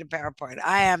 I don't need a PowerPoint.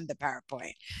 I am the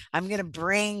PowerPoint. I'm going to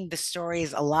bring the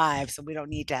stories alive so we don't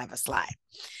need to have a slide.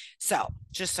 So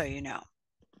just so you know,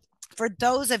 for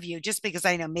those of you, just because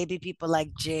I know maybe people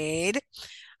like Jade,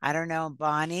 I don't know,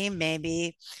 Bonnie,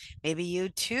 maybe you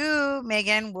too,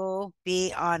 Megan, will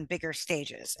be on bigger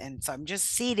stages. And so I'm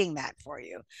just seeding that for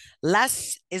you.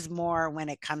 Less is more when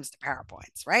it comes to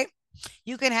PowerPoints, right?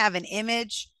 You can have an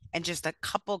image and just a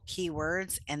couple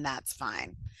keywords, and that's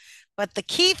fine. But the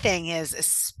key thing is,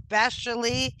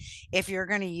 especially if you're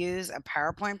going to use a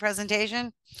PowerPoint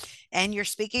presentation and you're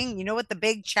speaking, you know what the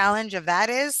big challenge of that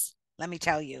is? Let me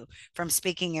tell you, from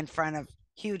speaking in front of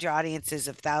huge audiences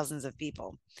of thousands of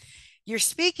people. You're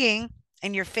speaking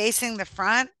and you're facing the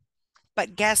front,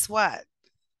 but guess what?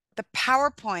 The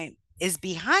PowerPoint is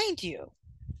behind you.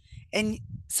 And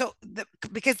so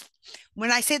because when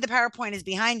I say the PowerPoint is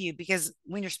behind you, because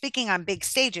when you're speaking on big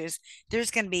stages, there's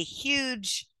going to be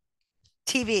huge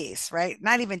TVs, right?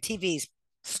 Not even TVs,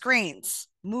 screens,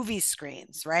 movie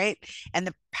screens, right? And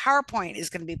the PowerPoint is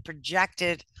going to be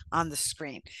projected on the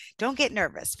screen. Don't get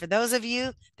nervous. For those of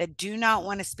you that do not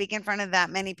want to speak in front of that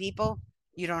many people,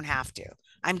 you don't have to.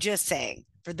 I'm just saying,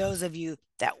 for those of you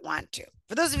that want to.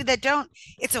 For those of you that don't,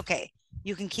 it's okay.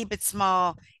 You can keep it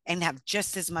small and have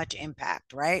just as much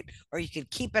impact, right? Or you could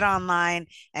keep it online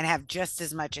and have just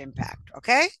as much impact,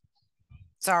 okay?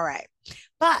 It's all right.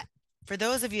 But for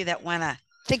those of you that want to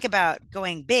think about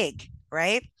going big,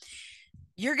 right?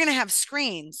 You're going to have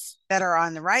screens that are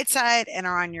on the right side and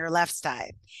are on your left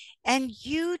side. And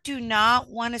you do not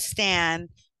want to stand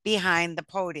behind the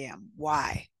podium.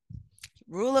 Why?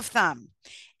 Rule of thumb.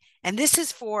 And this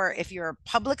is for if you're a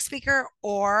public speaker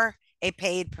or a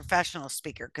paid professional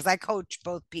speaker, because I coach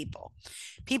both people.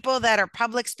 People that are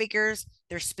public speakers,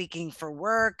 they're speaking for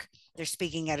work, they're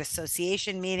speaking at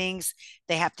association meetings,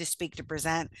 they have to speak to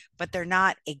present, but they're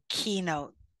not a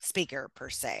keynote speaker per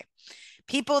se.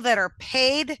 People that are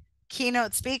paid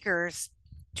keynote speakers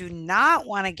do not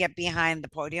want to get behind the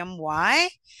podium. Why?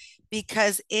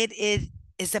 Because it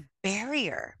is a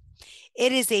barrier.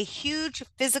 It is a huge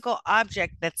physical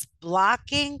object that's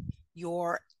blocking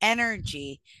your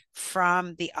energy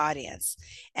from the audience.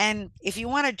 And if you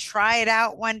want to try it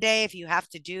out one day, if you have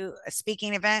to do a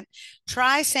speaking event,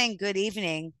 try saying good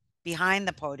evening behind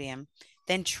the podium.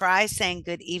 Then try saying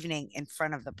good evening in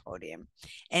front of the podium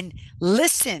and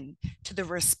listen to the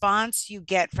response you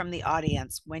get from the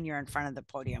audience when you're in front of the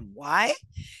podium. Why?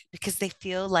 Because they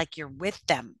feel like you're with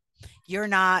them. You're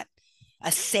not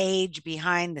a sage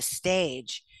behind the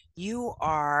stage. You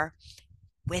are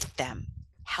with them,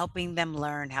 helping them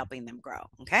learn, helping them grow.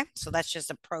 Okay. So that's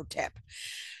just a pro tip.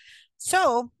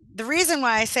 So the reason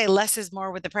why I say less is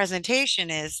more with the presentation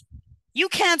is you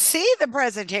can't see the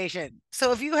presentation.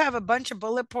 So if you have a bunch of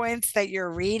bullet points that you're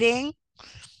reading,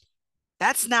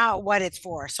 that's not what it's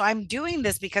for. So I'm doing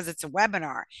this because it's a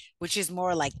webinar, which is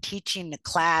more like teaching the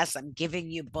class. I'm giving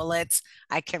you bullets.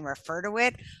 I can refer to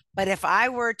it. But if I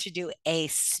were to do a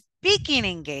speaking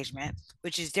engagement,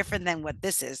 which is different than what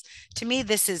this is, to me,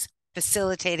 this is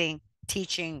facilitating,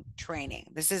 teaching, training.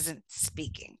 This isn't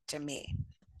speaking to me.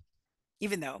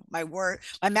 Even though my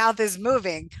mouth is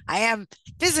moving, I am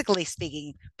physically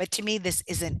speaking, but to me, this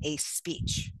isn't a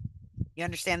speech. You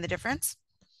understand the difference?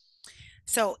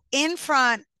 So in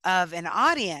front of an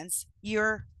audience,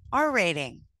 you're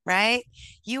orating, right?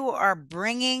 You are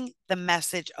bringing the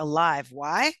message alive.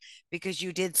 Why? Because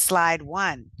you did slide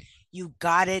one. You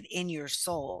got it in your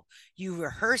soul. You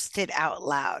rehearsed it out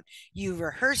loud. You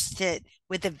rehearsed it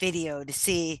with a video to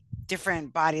see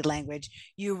different body language.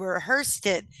 You rehearsed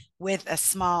it with a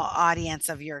small audience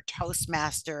of your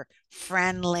Toastmaster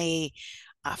friendly,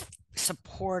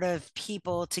 supportive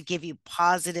people to give you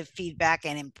positive feedback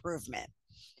and improvement.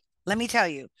 Let me tell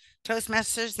you,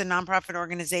 Toastmasters, the nonprofit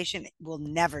organization, will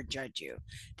never judge you.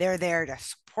 They're there to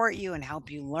support you and help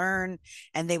you learn,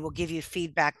 and they will give you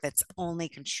feedback that's only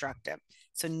constructive.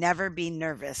 So never be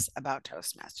nervous about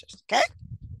Toastmasters. Okay?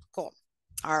 Cool.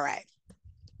 All right.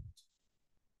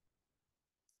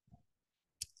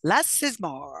 Less is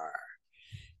more.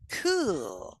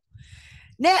 Cool.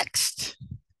 Next,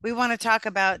 we want to talk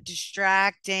about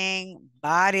distracting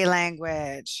body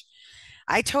language.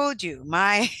 I told you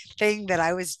my thing that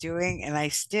I was doing, and I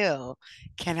still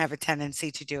can have a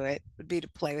tendency to do it, would be to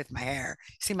play with my hair.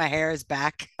 See, my hair is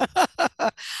back.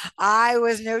 I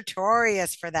was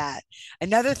notorious for that.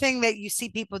 Another thing that you see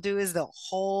people do is they'll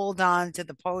hold on to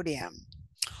the podium.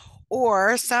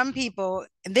 Or some people,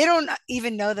 they don't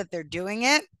even know that they're doing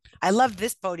it. I love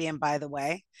this podium, by the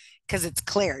way, because it's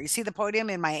clear. You see the podium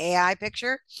in my AI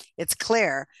picture? It's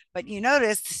clear, but you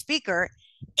notice the speaker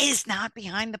is not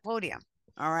behind the podium.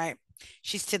 All right.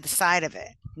 She's to the side of it,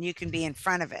 and you can be in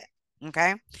front of it.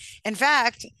 Okay. In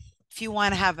fact, if you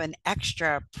want to have an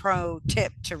extra pro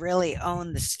tip to really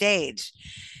own the stage,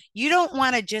 you don't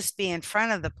want to just be in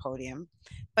front of the podium,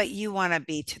 but you want to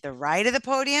be to the right of the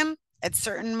podium at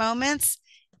certain moments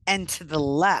and to the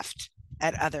left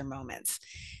at other moments.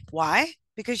 Why?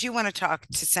 Because you want to talk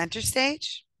to center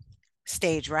stage,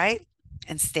 stage right,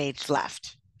 and stage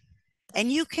left.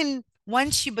 And you can,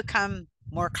 once you become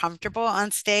more comfortable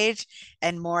on stage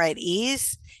and more at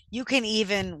ease, you can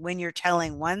even, when you're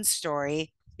telling one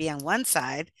story, be on one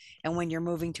side, and when you're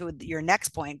moving to your next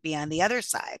point, be on the other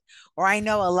side. Or I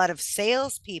know a lot of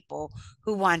salespeople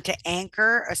who want to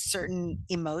anchor a certain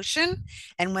emotion,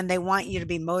 and when they want you to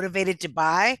be motivated to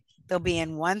buy, they'll be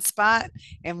in one spot,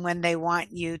 and when they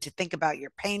want you to think about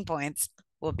your pain points,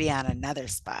 will be on another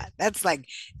spot. That's like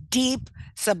deep,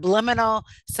 subliminal,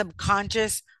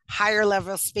 subconscious, higher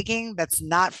level speaking. That's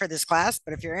not for this class,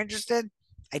 but if you're interested,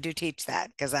 I do teach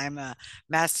that because I'm a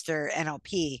master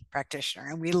NLP practitioner,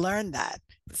 and we learn that.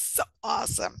 It's so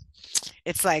awesome.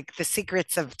 It's like the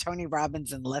secrets of Tony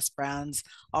Robbins and Les Brown's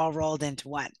all rolled into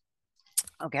one.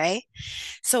 Okay.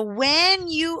 So when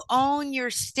you own your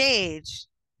stage,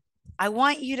 I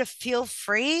want you to feel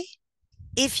free,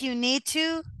 if you need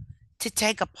to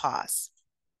take a pause.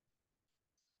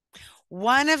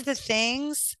 One of the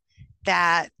things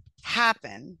that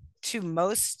happen to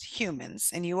most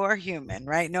humans, and you are human,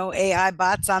 right? No AI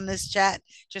bots on this chat,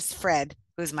 just Fred,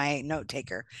 who's my note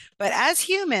taker. But as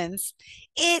humans,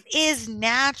 it is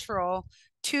natural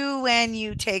to, when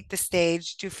you take the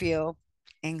stage, to feel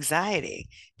anxiety,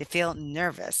 to feel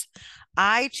nervous.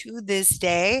 I, to this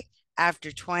day,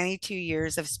 after 22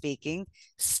 years of speaking,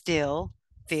 still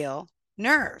feel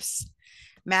nerves.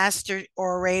 Master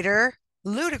orator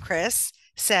Ludacris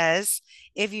says,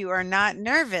 if you are not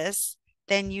nervous,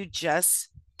 then you just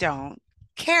don't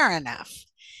care enough.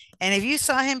 And if you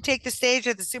saw him take the stage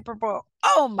at the Super Bowl,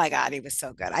 oh my God, he was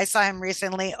so good. I saw him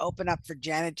recently open up for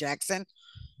Janet Jackson.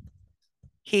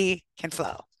 He can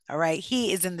flow. All right.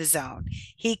 He is in the zone.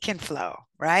 He can flow.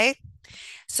 Right.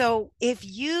 So if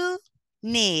you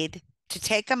need to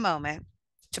take a moment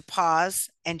to pause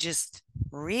and just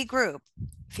regroup,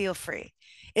 feel free.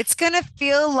 It's going to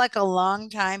feel like a long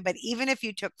time, but even if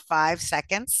you took 5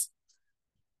 seconds,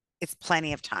 it's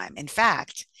plenty of time. In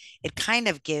fact, it kind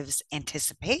of gives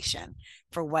anticipation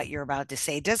for what you're about to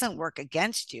say. It doesn't work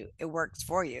against you, it works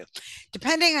for you.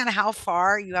 Depending on how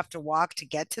far you have to walk to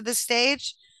get to the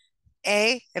stage,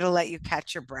 it'll let you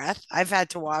catch your breath. I've had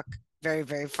to walk very,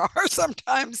 very far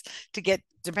sometimes to get,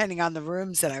 depending on the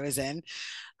rooms that I was in.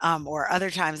 Or other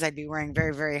times I'd be wearing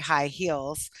very, very high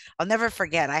heels. I'll never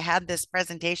forget, I had this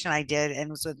presentation I did, and it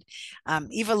was with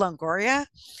Eva Longoria,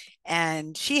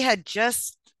 and she had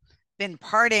just been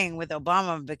partying with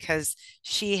Obama because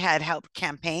she had helped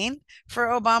campaign for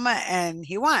Obama and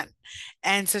he won.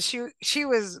 And so she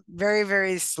was very,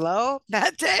 very slow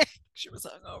that day. She was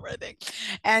hungover, I think.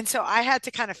 And so I had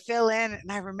to kind of fill in.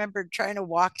 And I remember trying to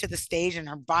walk to the stage, and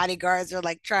her bodyguards are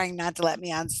like trying not to let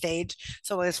me on stage.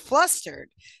 So I was flustered.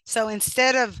 So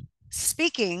instead of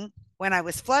speaking when I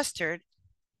was flustered,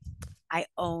 I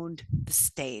owned the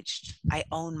stage. I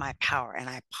owned my power, and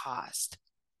I paused.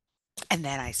 And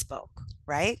then I spoke,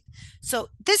 right? So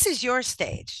this is your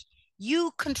stage.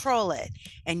 You control it,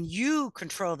 and you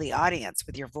control the audience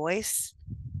with your voice,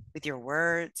 with your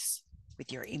words,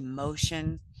 with your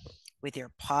emotion, with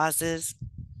your pauses,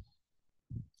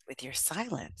 with your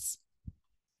silence,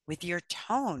 with your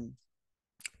tone,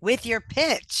 with your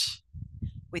pitch,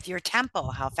 with your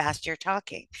tempo, how fast you're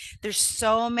talking. There's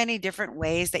so many different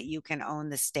ways that you can own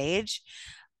the stage,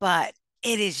 but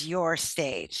it is your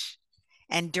stage.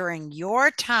 And during your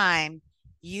time,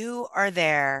 you are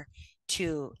there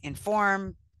to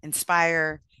inform,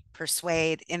 inspire,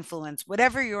 persuade, influence,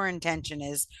 whatever your intention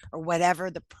is, or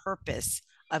whatever the purpose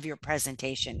of your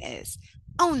presentation is.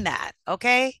 Own that.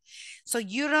 Okay. So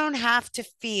you don't have to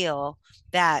feel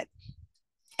that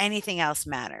anything else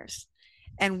matters.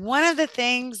 And one of the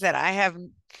things that I have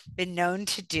been known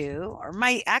to do, or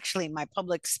my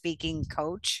public speaking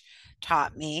coach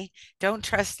taught me, don't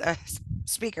trust a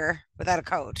speaker without a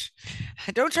coach.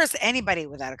 Don't trust anybody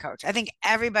without a coach. I think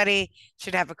everybody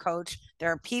should have a coach.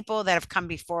 There are people that have come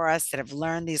before us that have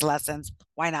learned these lessons.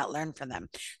 Why not learn from them?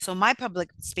 So my public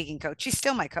speaking coach, she's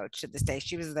still my coach to this day.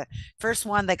 She was the first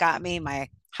one that got me my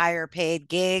higher paid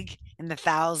gig in the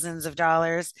thousands of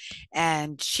dollars.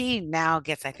 And she now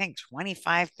gets, I think,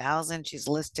 25,000. She's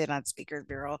listed on Speakers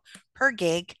Bureau per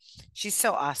gig. She's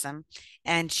so awesome.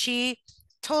 And she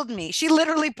told me, she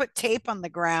literally put tape on the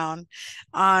ground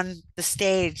on the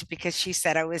stage because she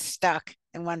said I was stuck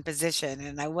in one position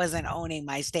and I wasn't owning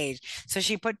my stage. So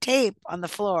she put tape on the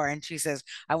floor and she says,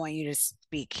 I want you to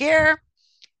speak here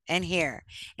and here.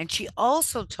 And she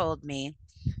also told me,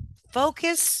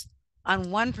 focus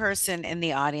on one person in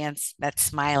the audience that's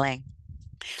smiling.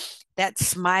 That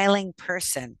smiling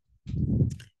person,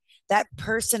 that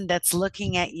person that's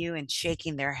looking at you and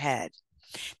shaking their head,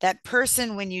 that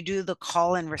person when you do the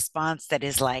call and response that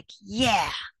is like,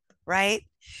 yeah, right?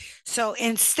 So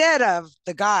instead of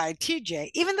the guy, TJ,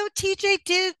 even though TJ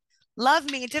did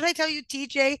love me, did I tell you,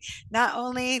 TJ, not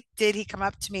only did he come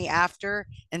up to me after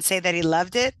and say that he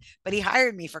loved it, but he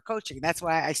hired me for coaching. That's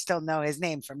why I still know his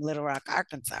name from Little Rock,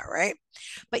 Arkansas, right?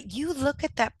 But you look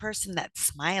at that person that's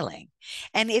smiling.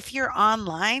 And if you're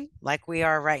online, like we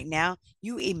are right now,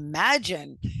 you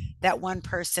imagine that one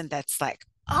person that's like,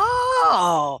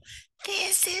 oh,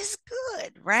 this is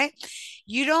good, right?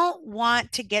 You don't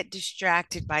want to get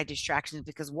distracted by distractions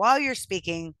because while you're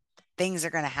speaking, things are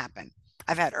going to happen.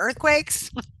 I've had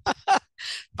earthquakes,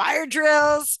 fire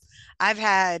drills. I've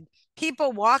had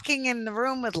people walking in the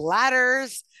room with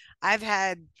ladders. I've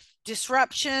had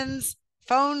disruptions,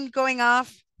 phone going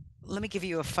off. Let me give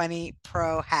you a funny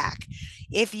pro hack.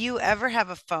 If you ever have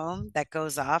a phone that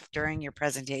goes off during your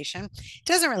presentation, it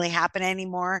doesn't really happen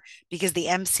anymore because the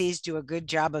MCs do a good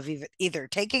job of either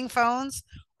taking phones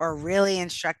or really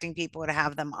instructing people to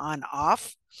have them on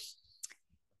off.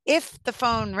 If the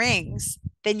phone rings,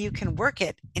 then you can work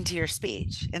it into your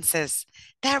speech and says,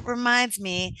 that reminds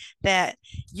me that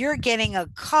you're getting a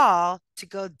call to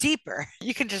go deeper.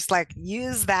 You can just like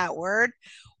use that word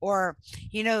or,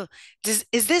 you know,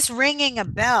 is this ringing a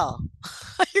bell?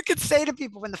 You could say to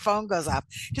people when the phone goes off,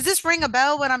 does this ring a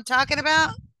bell what I'm talking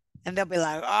about? And they'll be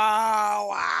like, oh,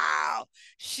 wow,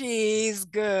 she's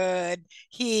good.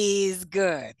 He's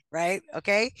good. Right.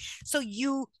 Okay. So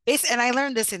you basically, and I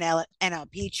learned this in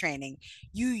NLP training,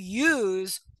 you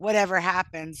use whatever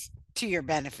happens to your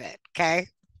benefit. Okay.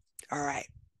 All right.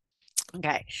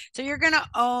 Okay. So you're going to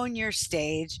own your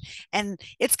stage, and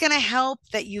it's going to help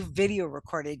that you video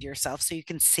recorded yourself so you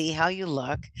can see how you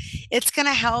look. It's going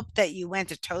to help that you went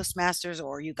to Toastmasters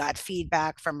or you got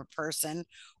feedback from a person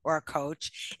or a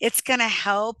coach. It's going to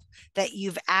help that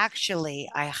you've actually,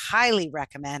 I highly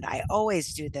recommend, I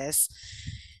always do this.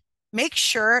 Make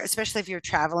sure, especially if you're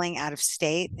traveling out of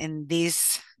state in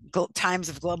these times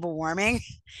of global warming,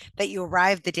 that you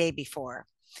arrive the day before.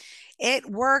 It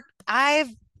worked. I've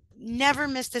never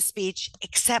missed a speech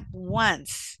except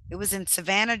once. It was in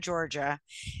Savannah, Georgia,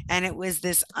 and it was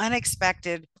this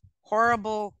unexpected,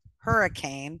 horrible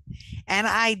hurricane. And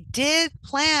I did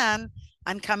plan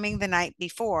on coming the night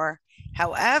before.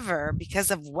 However, because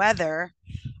of weather,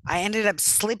 I ended up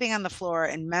sleeping on the floor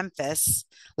in Memphis,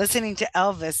 listening to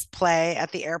Elvis play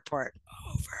at the airport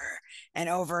over and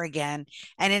over again.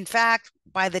 And in fact,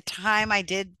 by the time I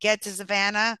did get to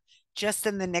Savannah, just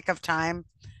in the nick of time,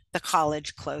 the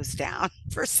college closed down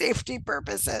for safety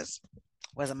purposes.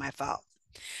 Wasn't my fault.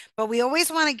 But we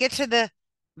always want to get to the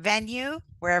venue,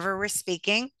 wherever we're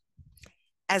speaking,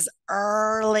 as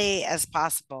early as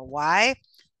possible. Why?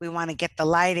 We want to get the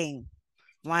lighting,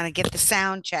 we want to get the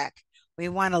sound check, we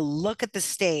want to look at the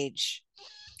stage,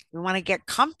 we want to get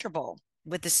comfortable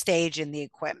with the stage and the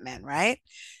equipment, right?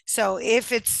 So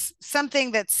if it's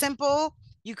something that's simple,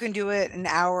 you can do it an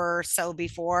hour or so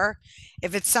before.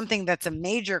 If it's something that's a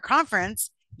major conference,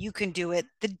 you can do it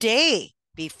the day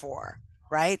before,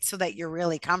 right? So that you're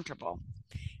really comfortable.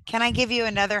 Can I give you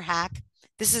another hack?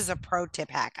 This is a pro tip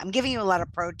hack. I'm giving you a lot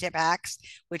of pro tip hacks,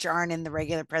 which aren't in the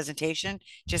regular presentation,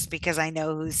 just because I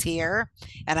know who's here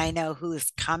and I know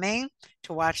who's coming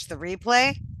to watch the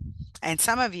replay. And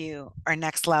some of you are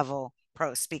next level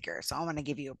pro speakers. So I want to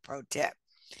give you a pro tip.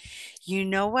 You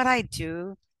know what I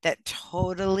do that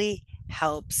totally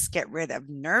helps get rid of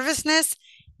nervousness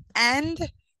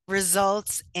and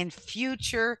results in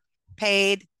future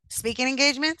paid speaking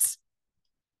engagements?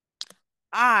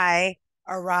 I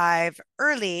arrive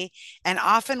early and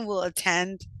often will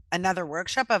attend another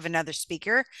workshop of another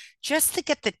speaker just to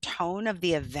get the tone of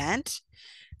the event,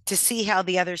 to see how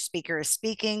the other speaker is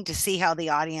speaking, to see how the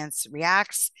audience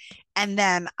reacts. And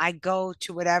then I go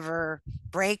to whatever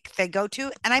break they go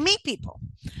to and I meet people.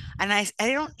 And I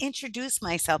don't introduce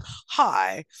myself.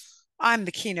 Hi, I'm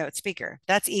the keynote speaker.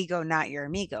 That's ego, not your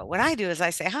amigo. What I do is I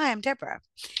say, hi, I'm Deborah.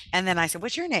 And then I say,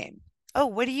 what's your name? Oh,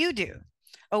 what do you do?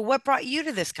 Oh, what brought you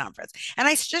to this conference? And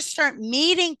I just start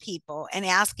meeting people and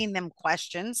asking them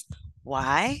questions.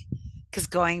 Why? Because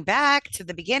going back to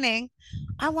the beginning,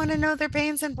 I want to know their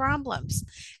pains and problems.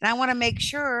 And I want to make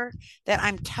sure that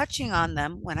I'm touching on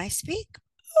them when I speak.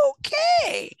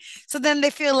 Okay. So then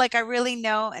they feel like I really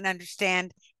know and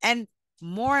understand. And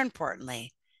more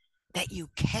importantly, that you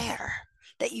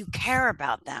care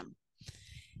about them.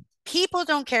 People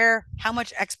don't care how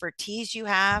much expertise you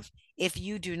have if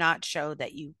you do not show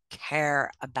that you care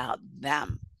about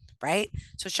them, right?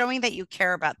 So showing that you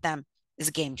care about them is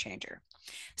a game changer.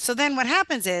 So then what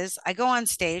happens is I go on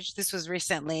stage. This was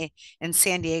recently in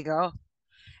San Diego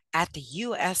at the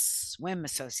US Swim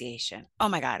Association. Oh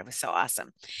my God, it was so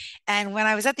awesome. And when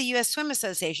I was at the US Swim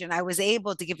Association, I was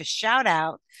able to give a shout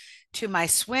out to my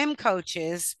swim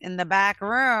coaches in the back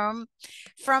room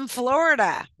from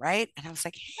Florida, right? And I was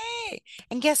like, hey,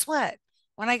 and guess what?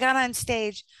 When I got on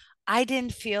stage, I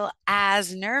didn't feel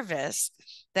as nervous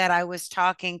that I was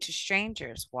talking to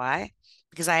strangers. Why?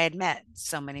 Because I had met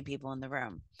so many people in the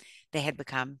room. They had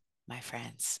become my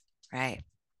friends, right?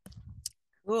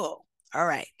 Cool. All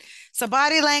right. So,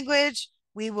 body language,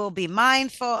 we will be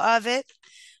mindful of it.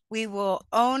 We will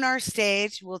own our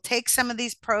stage. We'll take some of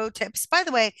these pro tips. By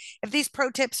the way, if these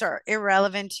pro tips are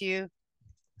irrelevant to you,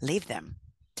 leave them.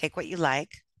 Take what you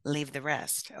like, leave the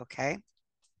rest. Okay.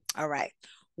 All right.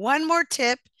 One more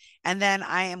tip, and then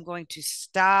I am going to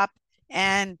stop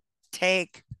and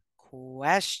take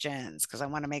questions because I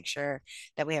want to make sure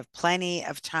that we have plenty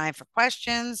of time for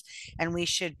questions and we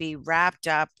should be wrapped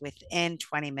up within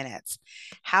 20 minutes.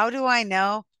 How do I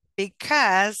know?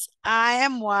 Because I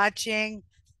am watching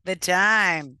the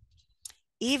time.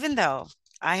 Even though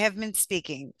I have been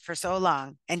speaking for so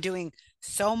long and doing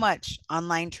so much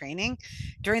online training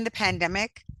during the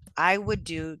pandemic, I would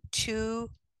do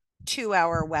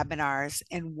two-hour webinars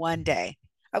in one day.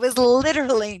 I was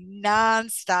literally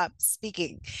nonstop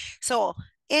speaking. So,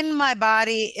 in my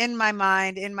body, in my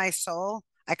mind, in my soul,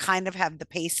 I kind of have the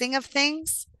pacing of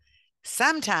things.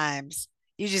 Sometimes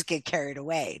you just get carried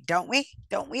away, don't we?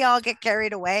 Don't we all get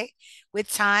carried away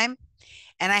with time?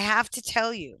 And I have to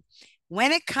tell you,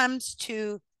 when it comes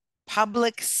to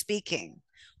public speaking,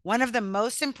 one of the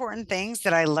most important things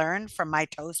that I learned from my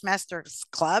Toastmasters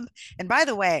club, and by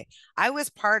the way, I was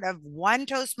part of one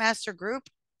Toastmaster group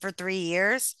for 3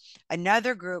 years,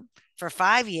 another group for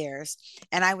 5 years,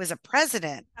 and I was a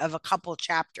president of a couple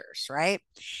chapters, right?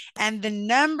 And the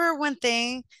number one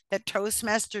thing that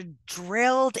Toastmaster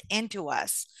drilled into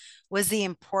us was the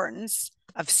importance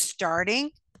of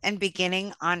starting and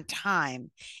beginning on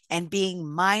time and being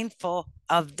mindful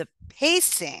of the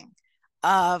pacing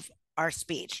of our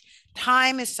speech.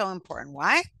 Time is so important.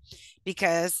 Why?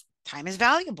 Because time is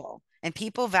valuable and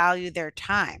people value their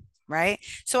time, right?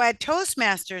 So at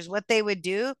Toastmasters, what they would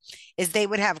do is they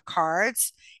would have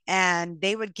cards and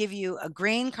they would give you a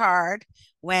green card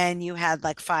when you had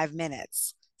like 5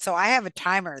 minutes. So I have a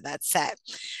timer that's set.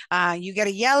 You get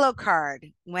a yellow card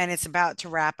when it's about to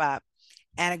wrap up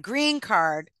and a green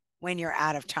card when you're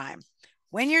out of time.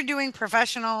 When you're doing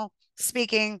professional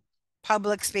speaking,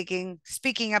 public speaking,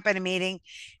 speaking up at a meeting,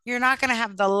 you're not going to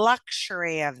have the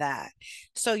luxury of that.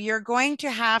 So you're going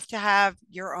to have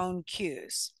your own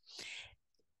cues.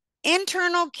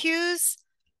 Internal cues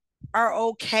are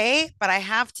okay, but I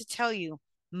have to tell you,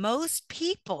 most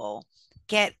people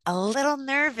get a little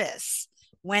nervous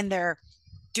when they're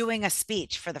doing a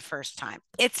speech for the first time.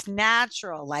 It's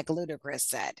natural, like Ludacris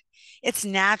said. It's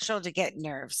natural to get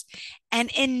nerves.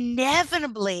 And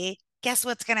inevitably, guess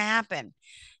what's going to happen?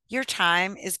 Your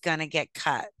time is going to get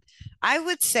cut. I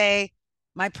would say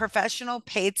my professional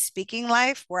paid speaking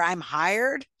life, where I'm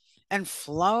hired and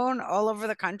flown all over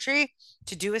the country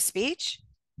to do a speech,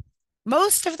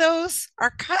 most of those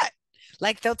are cut.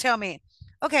 Like they'll tell me,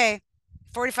 okay,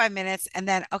 45 minutes. And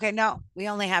then, okay, no, we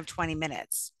only have 20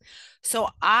 minutes. So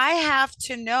I have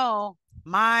to know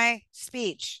my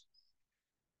speech,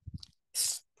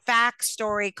 fact,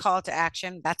 story, call to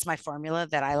action. That's my formula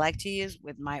that I like to use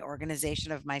with my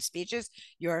organization of my speeches.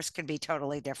 Yours could be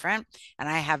totally different. And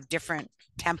I have different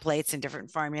templates and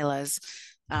different formulas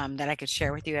that I could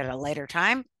share with you at a later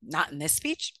time, not in this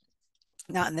speech,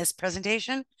 not in this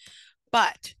presentation.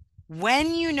 But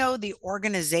when you know the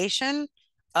organization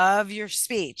of your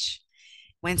speech,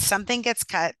 when something gets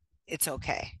cut, it's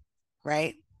okay,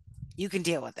 right? You can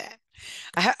deal with it.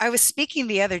 I was speaking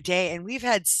the other day, and we've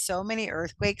had so many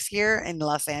earthquakes here in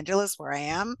Los Angeles, where I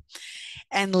am.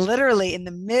 And literally in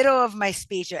the middle of my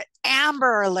speech, an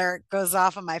amber alert goes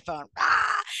off on my phone.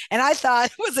 Ah! And I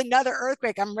thought it was another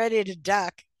earthquake. I'm ready to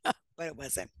duck, but it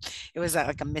wasn't. It was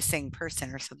like a missing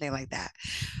person or something like that.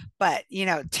 But,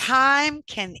 time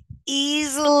can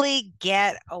easily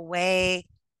get away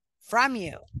from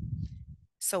you.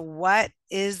 So, what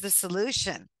is the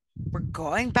solution? We're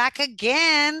going back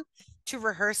again to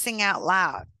rehearsing out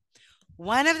loud.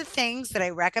 One of the things that I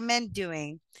recommend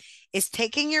doing is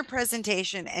taking your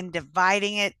presentation and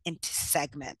dividing it into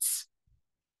segments.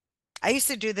 I used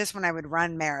to do this when I would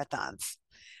run marathons.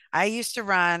 I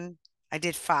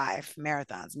did 5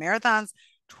 marathons. Marathons,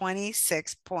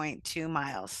 26.2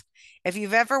 miles. If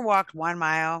you've ever walked 1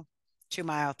 mile, 2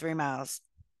 mile, 3 miles,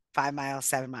 5 miles,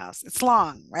 7 miles, it's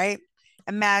long, right?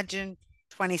 Imagine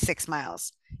 26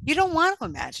 miles. You don't want to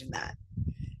imagine that.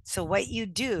 So what you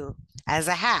do as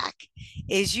a hack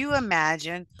is you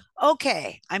imagine,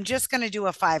 okay, I'm just going to do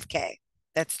a 5K.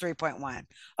 That's 3.1.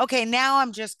 Okay, now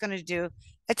I'm just going to do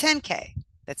a 10K.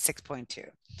 That's 6.2.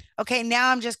 Okay,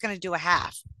 now I'm just going to do a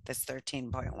half. That's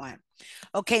 13.1.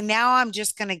 Okay, now I'm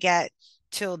just going to get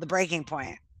to the breaking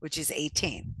point, which is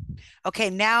 18. Okay,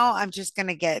 now I'm just going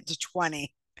to get to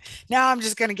 20. Now I'm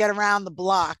just going to get around the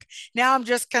block. Now I'm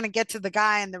just going to get to the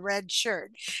guy in the red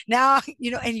shirt. Now,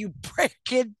 and you break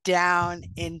it down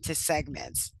into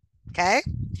segments. Okay.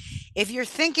 If you're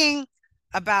thinking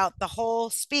about the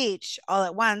whole speech all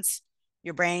at once,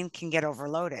 your brain can get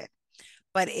overloaded.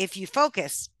 But if you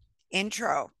focus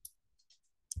intro,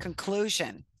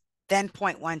 conclusion, then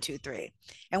point 1, 2, 3.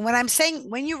 And when I'm saying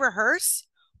when you rehearse,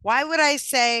 why would I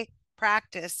say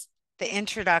practice the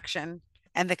introduction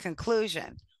and the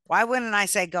conclusion? Why wouldn't I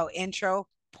say go intro,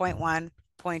 point one,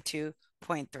 point two,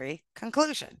 point three,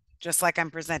 conclusion, just like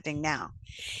I'm presenting now?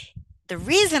 The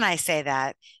reason I say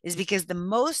that is because the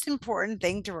most important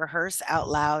thing to rehearse out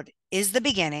loud is the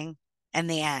beginning and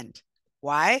the end.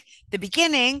 Why? The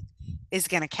beginning is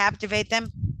going to captivate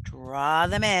them, draw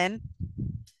them in,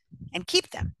 and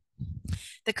keep them.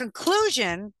 The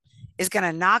conclusion is going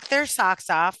to knock their socks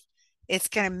off. It's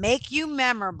going to make you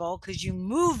memorable because you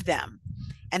move them.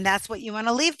 And that's what you want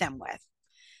to leave them with.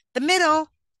 The middle,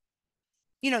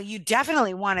 you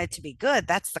definitely want it to be good.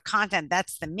 That's the content,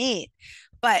 that's the meat.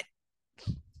 But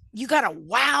you got to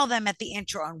wow them at the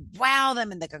intro and wow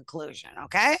them in the conclusion.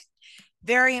 Okay.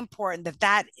 Very important that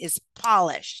that is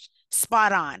polished,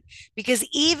 spot on. Because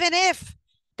even if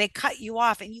they cut you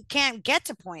off and you can't get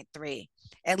to point three,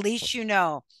 at least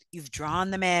you've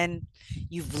drawn them in,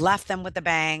 you've left them with a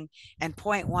bang. And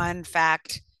point one,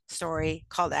 fact, story,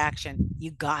 call to action,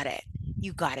 you got it.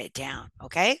 You got it down.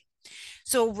 Okay.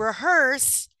 So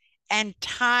rehearse and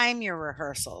time your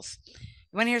rehearsals.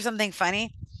 You want to hear something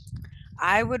funny?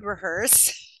 I would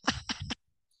rehearse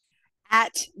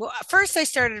first I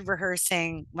started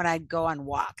rehearsing when I'd go on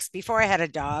walks. Before I had a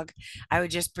dog, I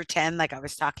would just pretend like I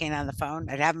was talking on the phone.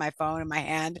 I'd have my phone in my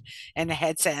hand and a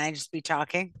headset, and I'd just be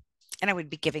talking, and I would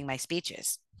be giving my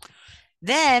speeches.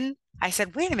 Then I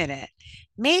said, wait a minute,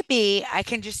 maybe I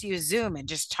can just use Zoom and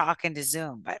just talk into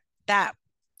Zoom. But that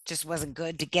just wasn't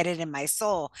good to get it in my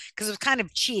soul because it was kind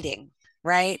of cheating,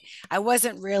 right? I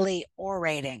wasn't really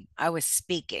orating, I was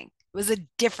speaking. It was a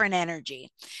different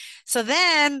energy. So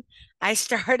then I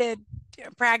started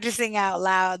practicing out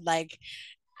loud, like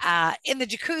in the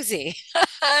jacuzzi.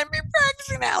 I've been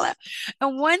practicing out loud.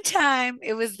 And one time,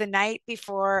 it was the night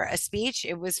before a speech.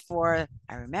 It was for,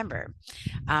 I remember,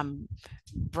 um,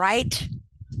 Bright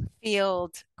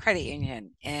Field Credit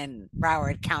Union in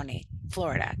Broward County,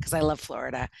 Florida, because I love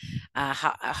Florida,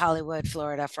 Hollywood,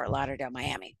 Florida, Fort Lauderdale,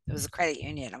 Miami. It was a credit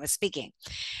union. I was speaking.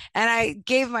 And I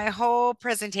gave my whole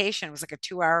presentation. It was like a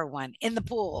 2 hour one in the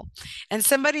pool. And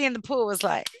somebody in the pool was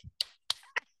like,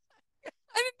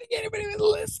 I didn't think anybody was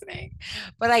listening,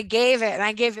 but I gave it and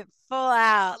I gave it full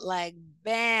out, like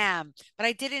bam. But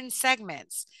I did it in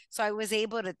segments. So I was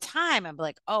able to time. I'm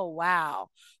like, oh, wow.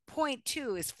 Point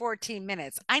two is 14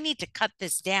 minutes. I need to cut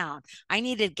this down. I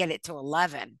need to get it to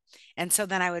 11. And so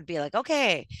then I would be like,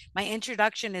 okay, my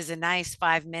introduction is a nice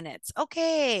 5 minutes.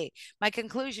 Okay. My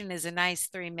conclusion is a nice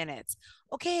 3 minutes.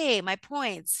 Okay. My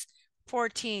points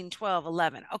 14, 12,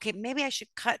 11. Okay. Maybe I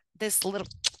should cut this little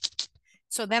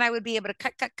so then I would be able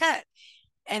to cut.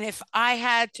 And if I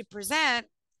had to present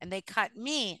and they cut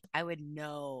me, I would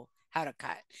know how to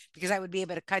cut because I would be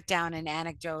able to cut down an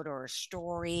anecdote or a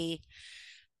story.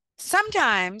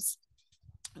 Sometimes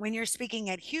when you're speaking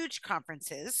at huge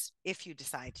conferences, if you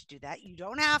decide to do that, you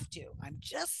don't have to. I'm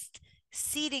just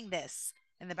seeding this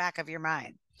in the back of your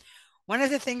mind. One of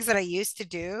the things that I used to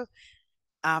do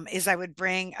is I would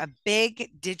bring a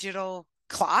big digital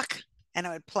clock and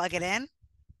I would plug it in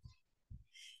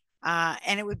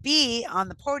and it would be on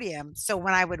the podium. So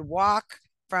when I would walk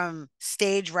from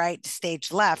stage right to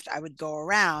stage left, I would go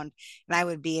around and I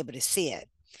would be able to see it.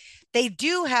 They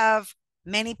do have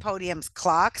many podiums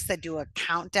clocks that do a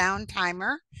countdown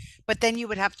timer, but then you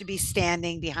would have to be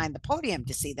standing behind the podium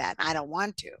to see that. I don't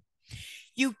want to.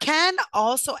 You can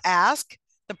also ask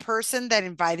the person that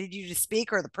invited you to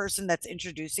speak or the person that's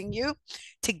introducing you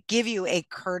to give you a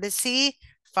courtesy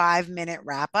 5 minute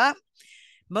wrap up.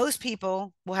 Most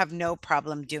people will have no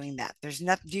problem doing that. There's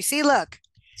nothing. Do you see? Look,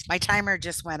 my timer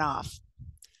just went off.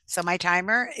 So my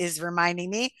timer is reminding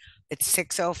me it's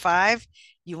 6:05.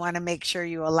 You want to make sure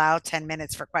you allow 10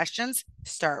 minutes for questions.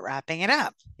 Start wrapping it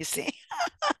up. You see?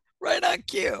 Right on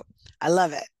cue. I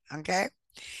love it. Okay.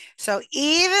 So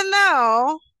even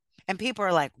though, and people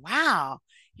are like, wow,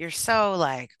 you're so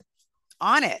like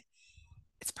on it,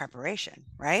 it's preparation,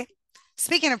 right?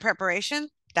 Speaking of preparation,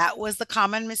 that was the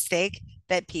common mistake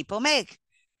that people make.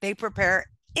 They prepare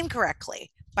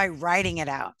incorrectly by writing it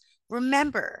out.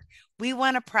 Remember, we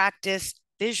want to practice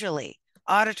visually,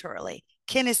 auditorily,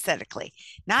 kinesthetically,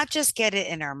 not just get it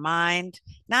in our mind,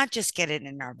 not just get it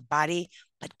in our body,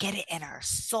 but get it in our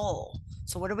soul.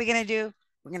 So, what are we going to do?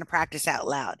 We're going to practice out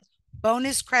loud.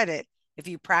 Bonus credit if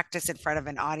you practice in front of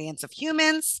an audience of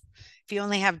humans. If you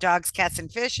only have dogs, cats,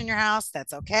 and fish in your house,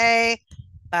 that's okay.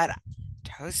 But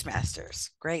Toastmasters,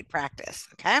 great practice.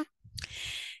 Okay.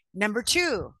 Number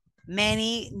two,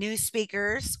 many new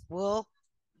speakers will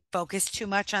focus too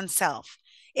much on self.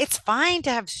 It's fine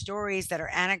to have stories that are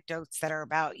anecdotes that are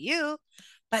about you,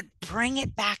 but bring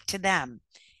it back to them.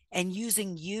 And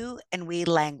using you and we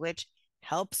language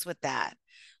helps with that.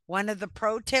 One of the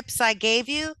pro tips I gave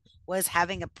you was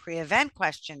having a pre-event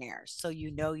questionnaire so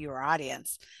you know your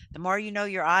audience. The more you know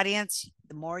your audience,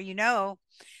 the more you know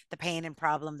the pain and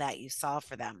problem that you solve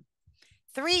for them.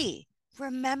 3,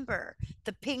 remember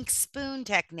the pink spoon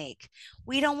technique.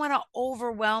 We don't want to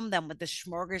overwhelm them with the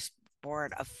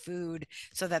smorgasbord of food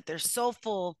so that they're so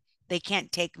full they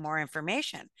can't take more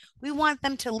information. We want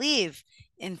them to leave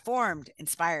informed,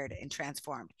 inspired, and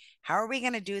transformed. How are we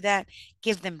going to do that?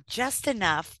 Give them just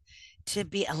enough to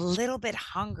be a little bit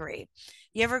hungry.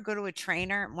 You ever go to a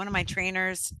trainer? One of my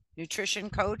trainers, nutrition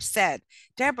coach, said,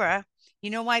 Deborah, you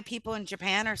know why people in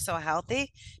Japan are so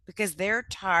healthy? Because they're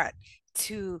taught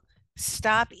to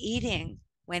stop eating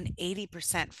when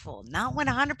 80% full, not when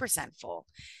 100% full.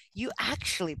 You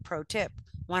actually, pro tip,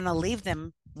 want to leave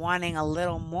them wanting a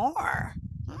little more.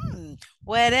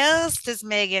 What else does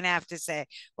Megan have to say?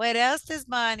 What else does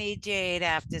Bonnie Jade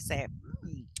have to say?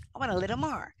 I want a little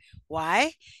more.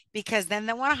 Why? Because then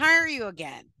they want to hire you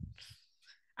again.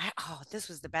 This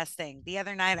was the best thing. The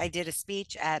other night I did a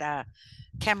speech at a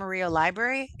Camarillo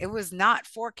Library. It was not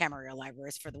for Camarillo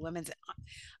Libraries, for the Women's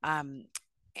um,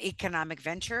 Economic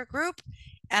Venture Group.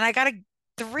 And I got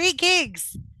 3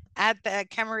 gigs at the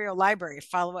Camarillo Library,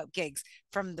 follow-up gigs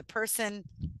from the person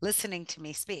listening to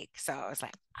me speak. So I was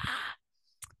like,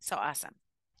 so awesome.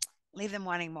 Leave them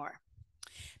wanting more.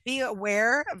 Be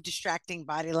aware of distracting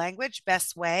body language.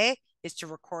 Best way is to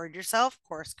record yourself,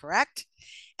 course correct,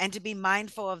 and to be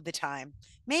mindful of the time.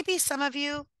 Maybe some of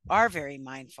you are very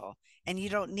mindful and you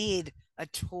don't need a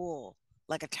tool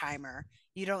like a timer.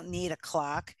 You don't need a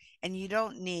clock, and you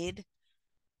don't need,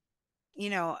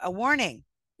 a warning.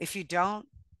 If you don't,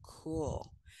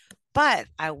 cool. But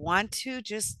I want to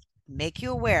just make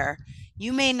you aware.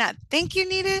 You may not think you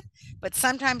need it, but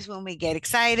sometimes when we get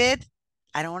excited,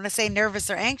 I don't want to say nervous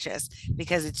or anxious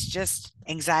because it's just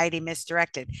anxiety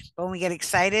misdirected. But when we get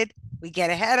excited, we get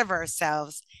ahead of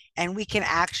ourselves and we can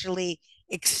actually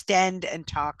extend and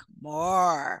talk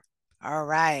more. All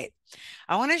right.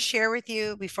 I want to share with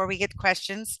you before we get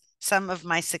questions some of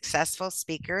my successful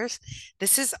speakers.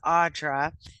 This is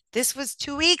Audra. This was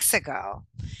 2 weeks ago.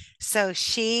 So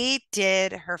she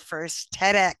did her first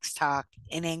TEDx talk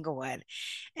in Inglewood.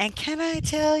 And can I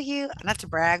tell you, not to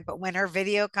brag, but when her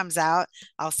video comes out,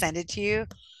 I'll send it to you.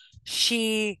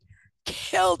 She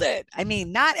killed it. I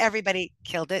mean, not everybody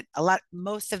killed it.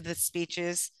 Most of the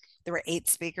speeches, there were 8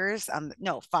 speakers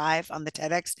no, 5 on the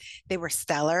TEDx. They were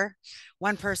stellar.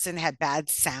 One person had bad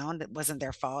sound. It wasn't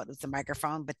their fault. It was the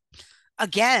microphone. But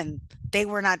again, they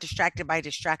were not distracted by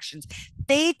distractions.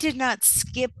 They did not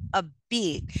skip a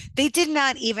beat. They did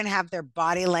not even have their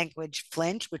body language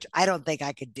flinch, which I don't think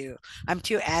I could do. I'm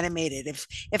too animated.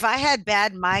 If I had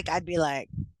bad mic, I'd be like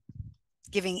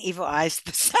giving evil eyes to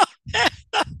the sound.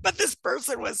 But this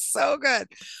person was so good.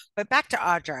 But back to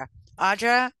Audra.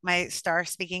 Audra, my star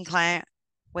speaking client,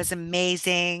 was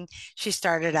amazing. She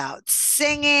started out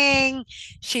singing.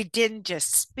 She didn't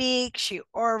just speak, she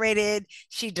orated,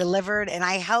 she delivered, and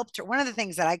I helped her. One of the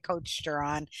things that I coached her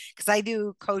on, because I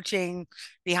do coaching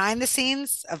behind the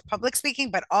scenes of public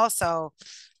speaking, but also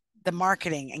the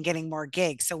marketing and getting more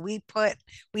gigs. So we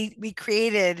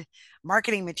created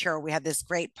marketing material. We had this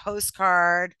great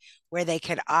postcard where they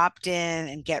could opt in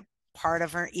and get part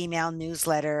of her email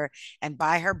newsletter and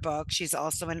buy her book. She's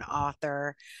also an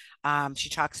author. She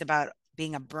talks about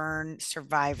being a burn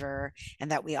survivor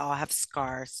and that we all have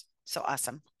scars. So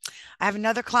awesome. I have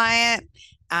another client,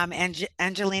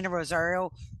 Angelina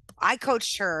Rosario. I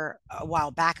coached her a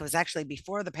while back. It was actually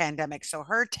before the pandemic. So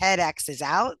her TEDx is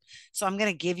out. So I'm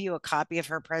going to give you a copy of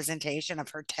her presentation of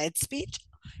her TED speech.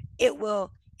 It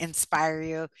will inspire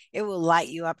you. It will light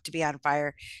you up to be on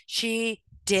fire. She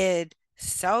did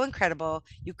so incredible.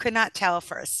 You could not tell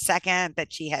for a second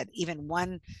that she had even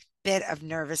one bit of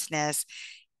nervousness.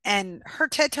 And her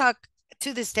TED Talk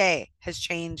to this day has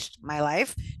changed my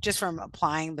life just from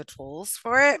applying the tools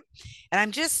for it. And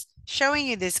I'm just showing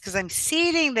you this because I'm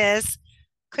seeding this.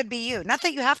 Could be you. Not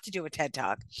that you have to do a TED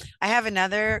Talk. I have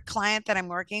another client that I'm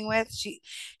working with.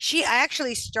 I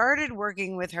actually started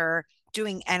working with her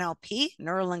doing NLP,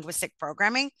 neuro linguistic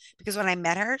programming, because when I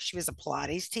met her, she was a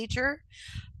Pilates teacher,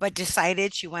 but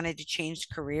decided she wanted to change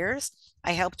careers.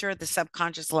 I helped her at the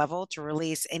subconscious level to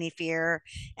release any fear,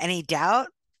 any doubt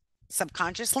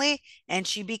subconsciously, and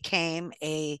she became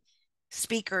a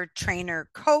speaker, trainer,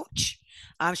 coach.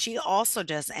 She also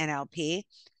does NLP.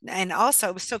 And also,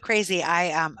 it was so crazy.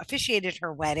 I officiated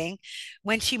her wedding.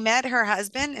 When she met her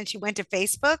husband and she went to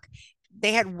Facebook,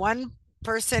 they had one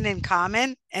person in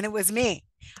common, and it was me.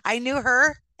 I knew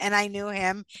her and I knew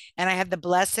him, and I had the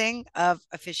blessing of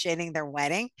officiating their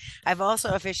wedding. I've also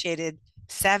officiated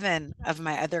 7 of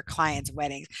my other clients'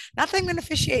 weddings. Not that I'm going to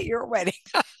officiate your wedding.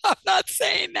 I'm not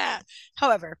saying that.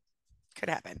 However, could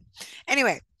happen.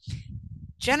 Anyway,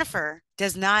 Jennifer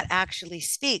does not actually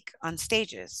speak on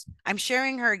stages. I'm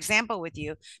sharing her example with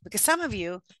you because some of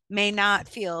you may not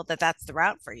feel that that's the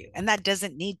route for you, and that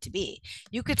doesn't need to be.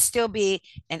 You could still be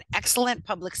an excellent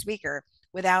public speaker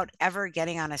without ever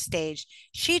getting on a stage.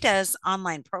 She does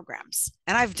online programs,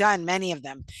 and I've done many of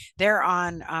them. They're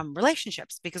on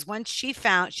relationships because once she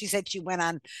said she went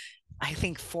on I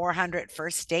think 400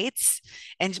 first dates.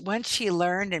 And once she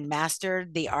learned and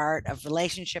mastered the art of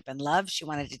relationship and love, she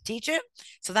wanted to teach it.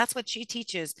 So that's what she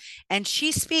teaches. And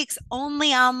she speaks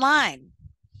only online.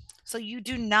 So you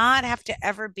do not have to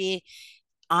ever be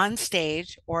on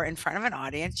stage or in front of an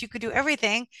audience. You could do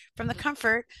everything from the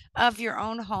comfort of your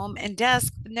own home and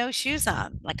desk with no shoes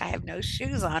on. Like I have no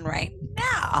shoes on right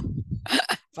now.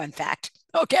 Fun fact.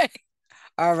 Okay.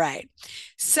 All right.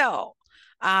 So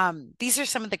these are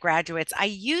some of the graduates. I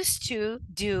used to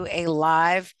do a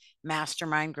live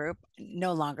mastermind group,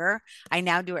 no longer. I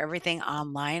now do everything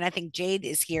online. I think Jade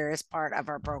is here as part of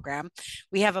our program.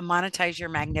 We have a Monetize Your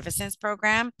Magnificence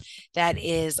program that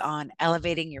is on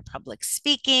elevating your public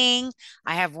speaking.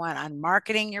 I have one on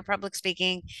marketing your public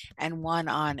speaking and one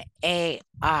on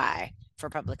AI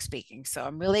for public speaking. So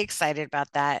I'm really excited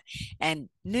about that. And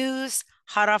news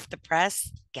hot off the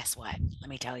press. Guess what? Let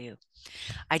me tell you.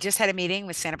 I just had a meeting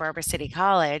with Santa Barbara City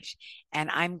College, and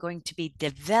I'm going to be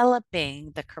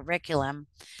developing the curriculum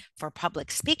for public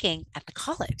speaking at the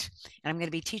college. And I'm going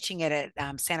to be teaching it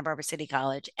at Santa Barbara City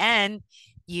College and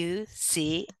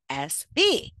UCSB.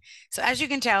 So, as you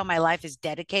can tell, my life is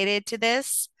dedicated to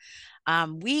this.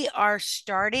 We are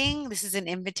starting, this is an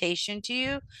invitation to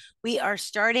you. We are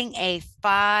starting a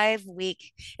 5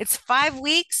 week, it's 5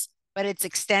 weeks, but it's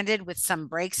extended with some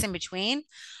breaks in between.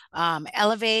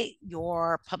 Elevate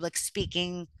your public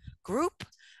speaking group.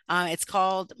 It's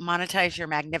called Monetize Your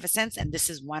Magnificence, and this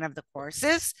is one of the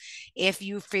courses. If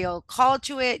you feel called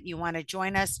to it, you want to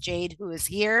join us, Jade, who is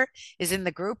here, is in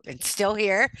the group and still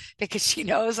here because she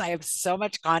knows I have so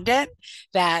much content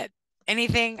that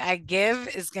anything I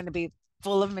give is going to be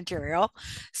full of material.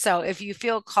 So if you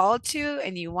feel called to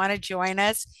and you want to join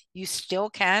us, you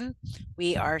still can.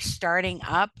 We are starting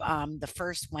up the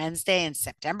first Wednesday in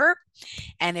September.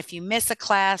 And if you miss a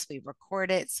class, we record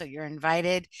it. So you're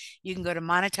invited. You can go to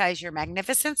Monetize Your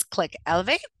Magnificence, click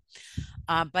Elevate.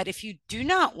 But if you do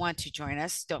not want to join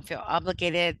us, don't feel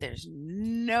obligated. There's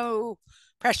no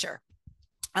pressure.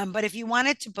 But if you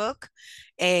wanted to book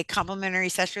a complimentary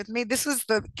session with me, this was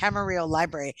the Camarillo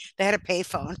Library. They had a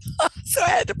payphone, so I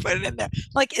had to put it in there.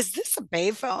 Like, is this a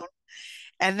payphone?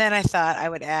 And then I thought I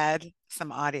would add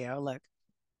some audio. Look,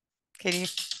 can you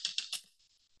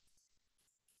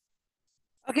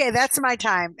Okay, that's my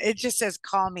time. It just says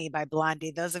Call Me by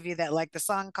Blondie. Those of you that like the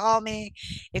song Call Me,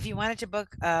 if you wanted to book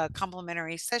a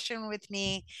complimentary session with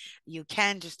me, you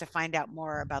can just to find out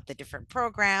more about the different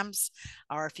programs.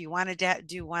 Or if you wanted to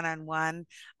do one on one,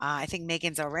 I think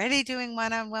Megan's already doing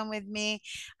one on one with me.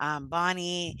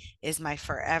 Bonnie is my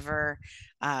forever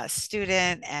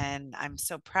student, and I'm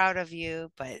so proud of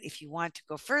you. But if you want to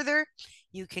go further,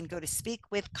 you can go to Speak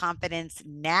with Confidence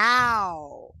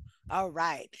now. All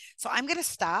right. So I'm going to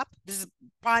stop. This is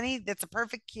Bonnie. That's a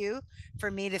perfect cue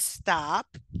for me to stop.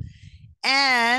 And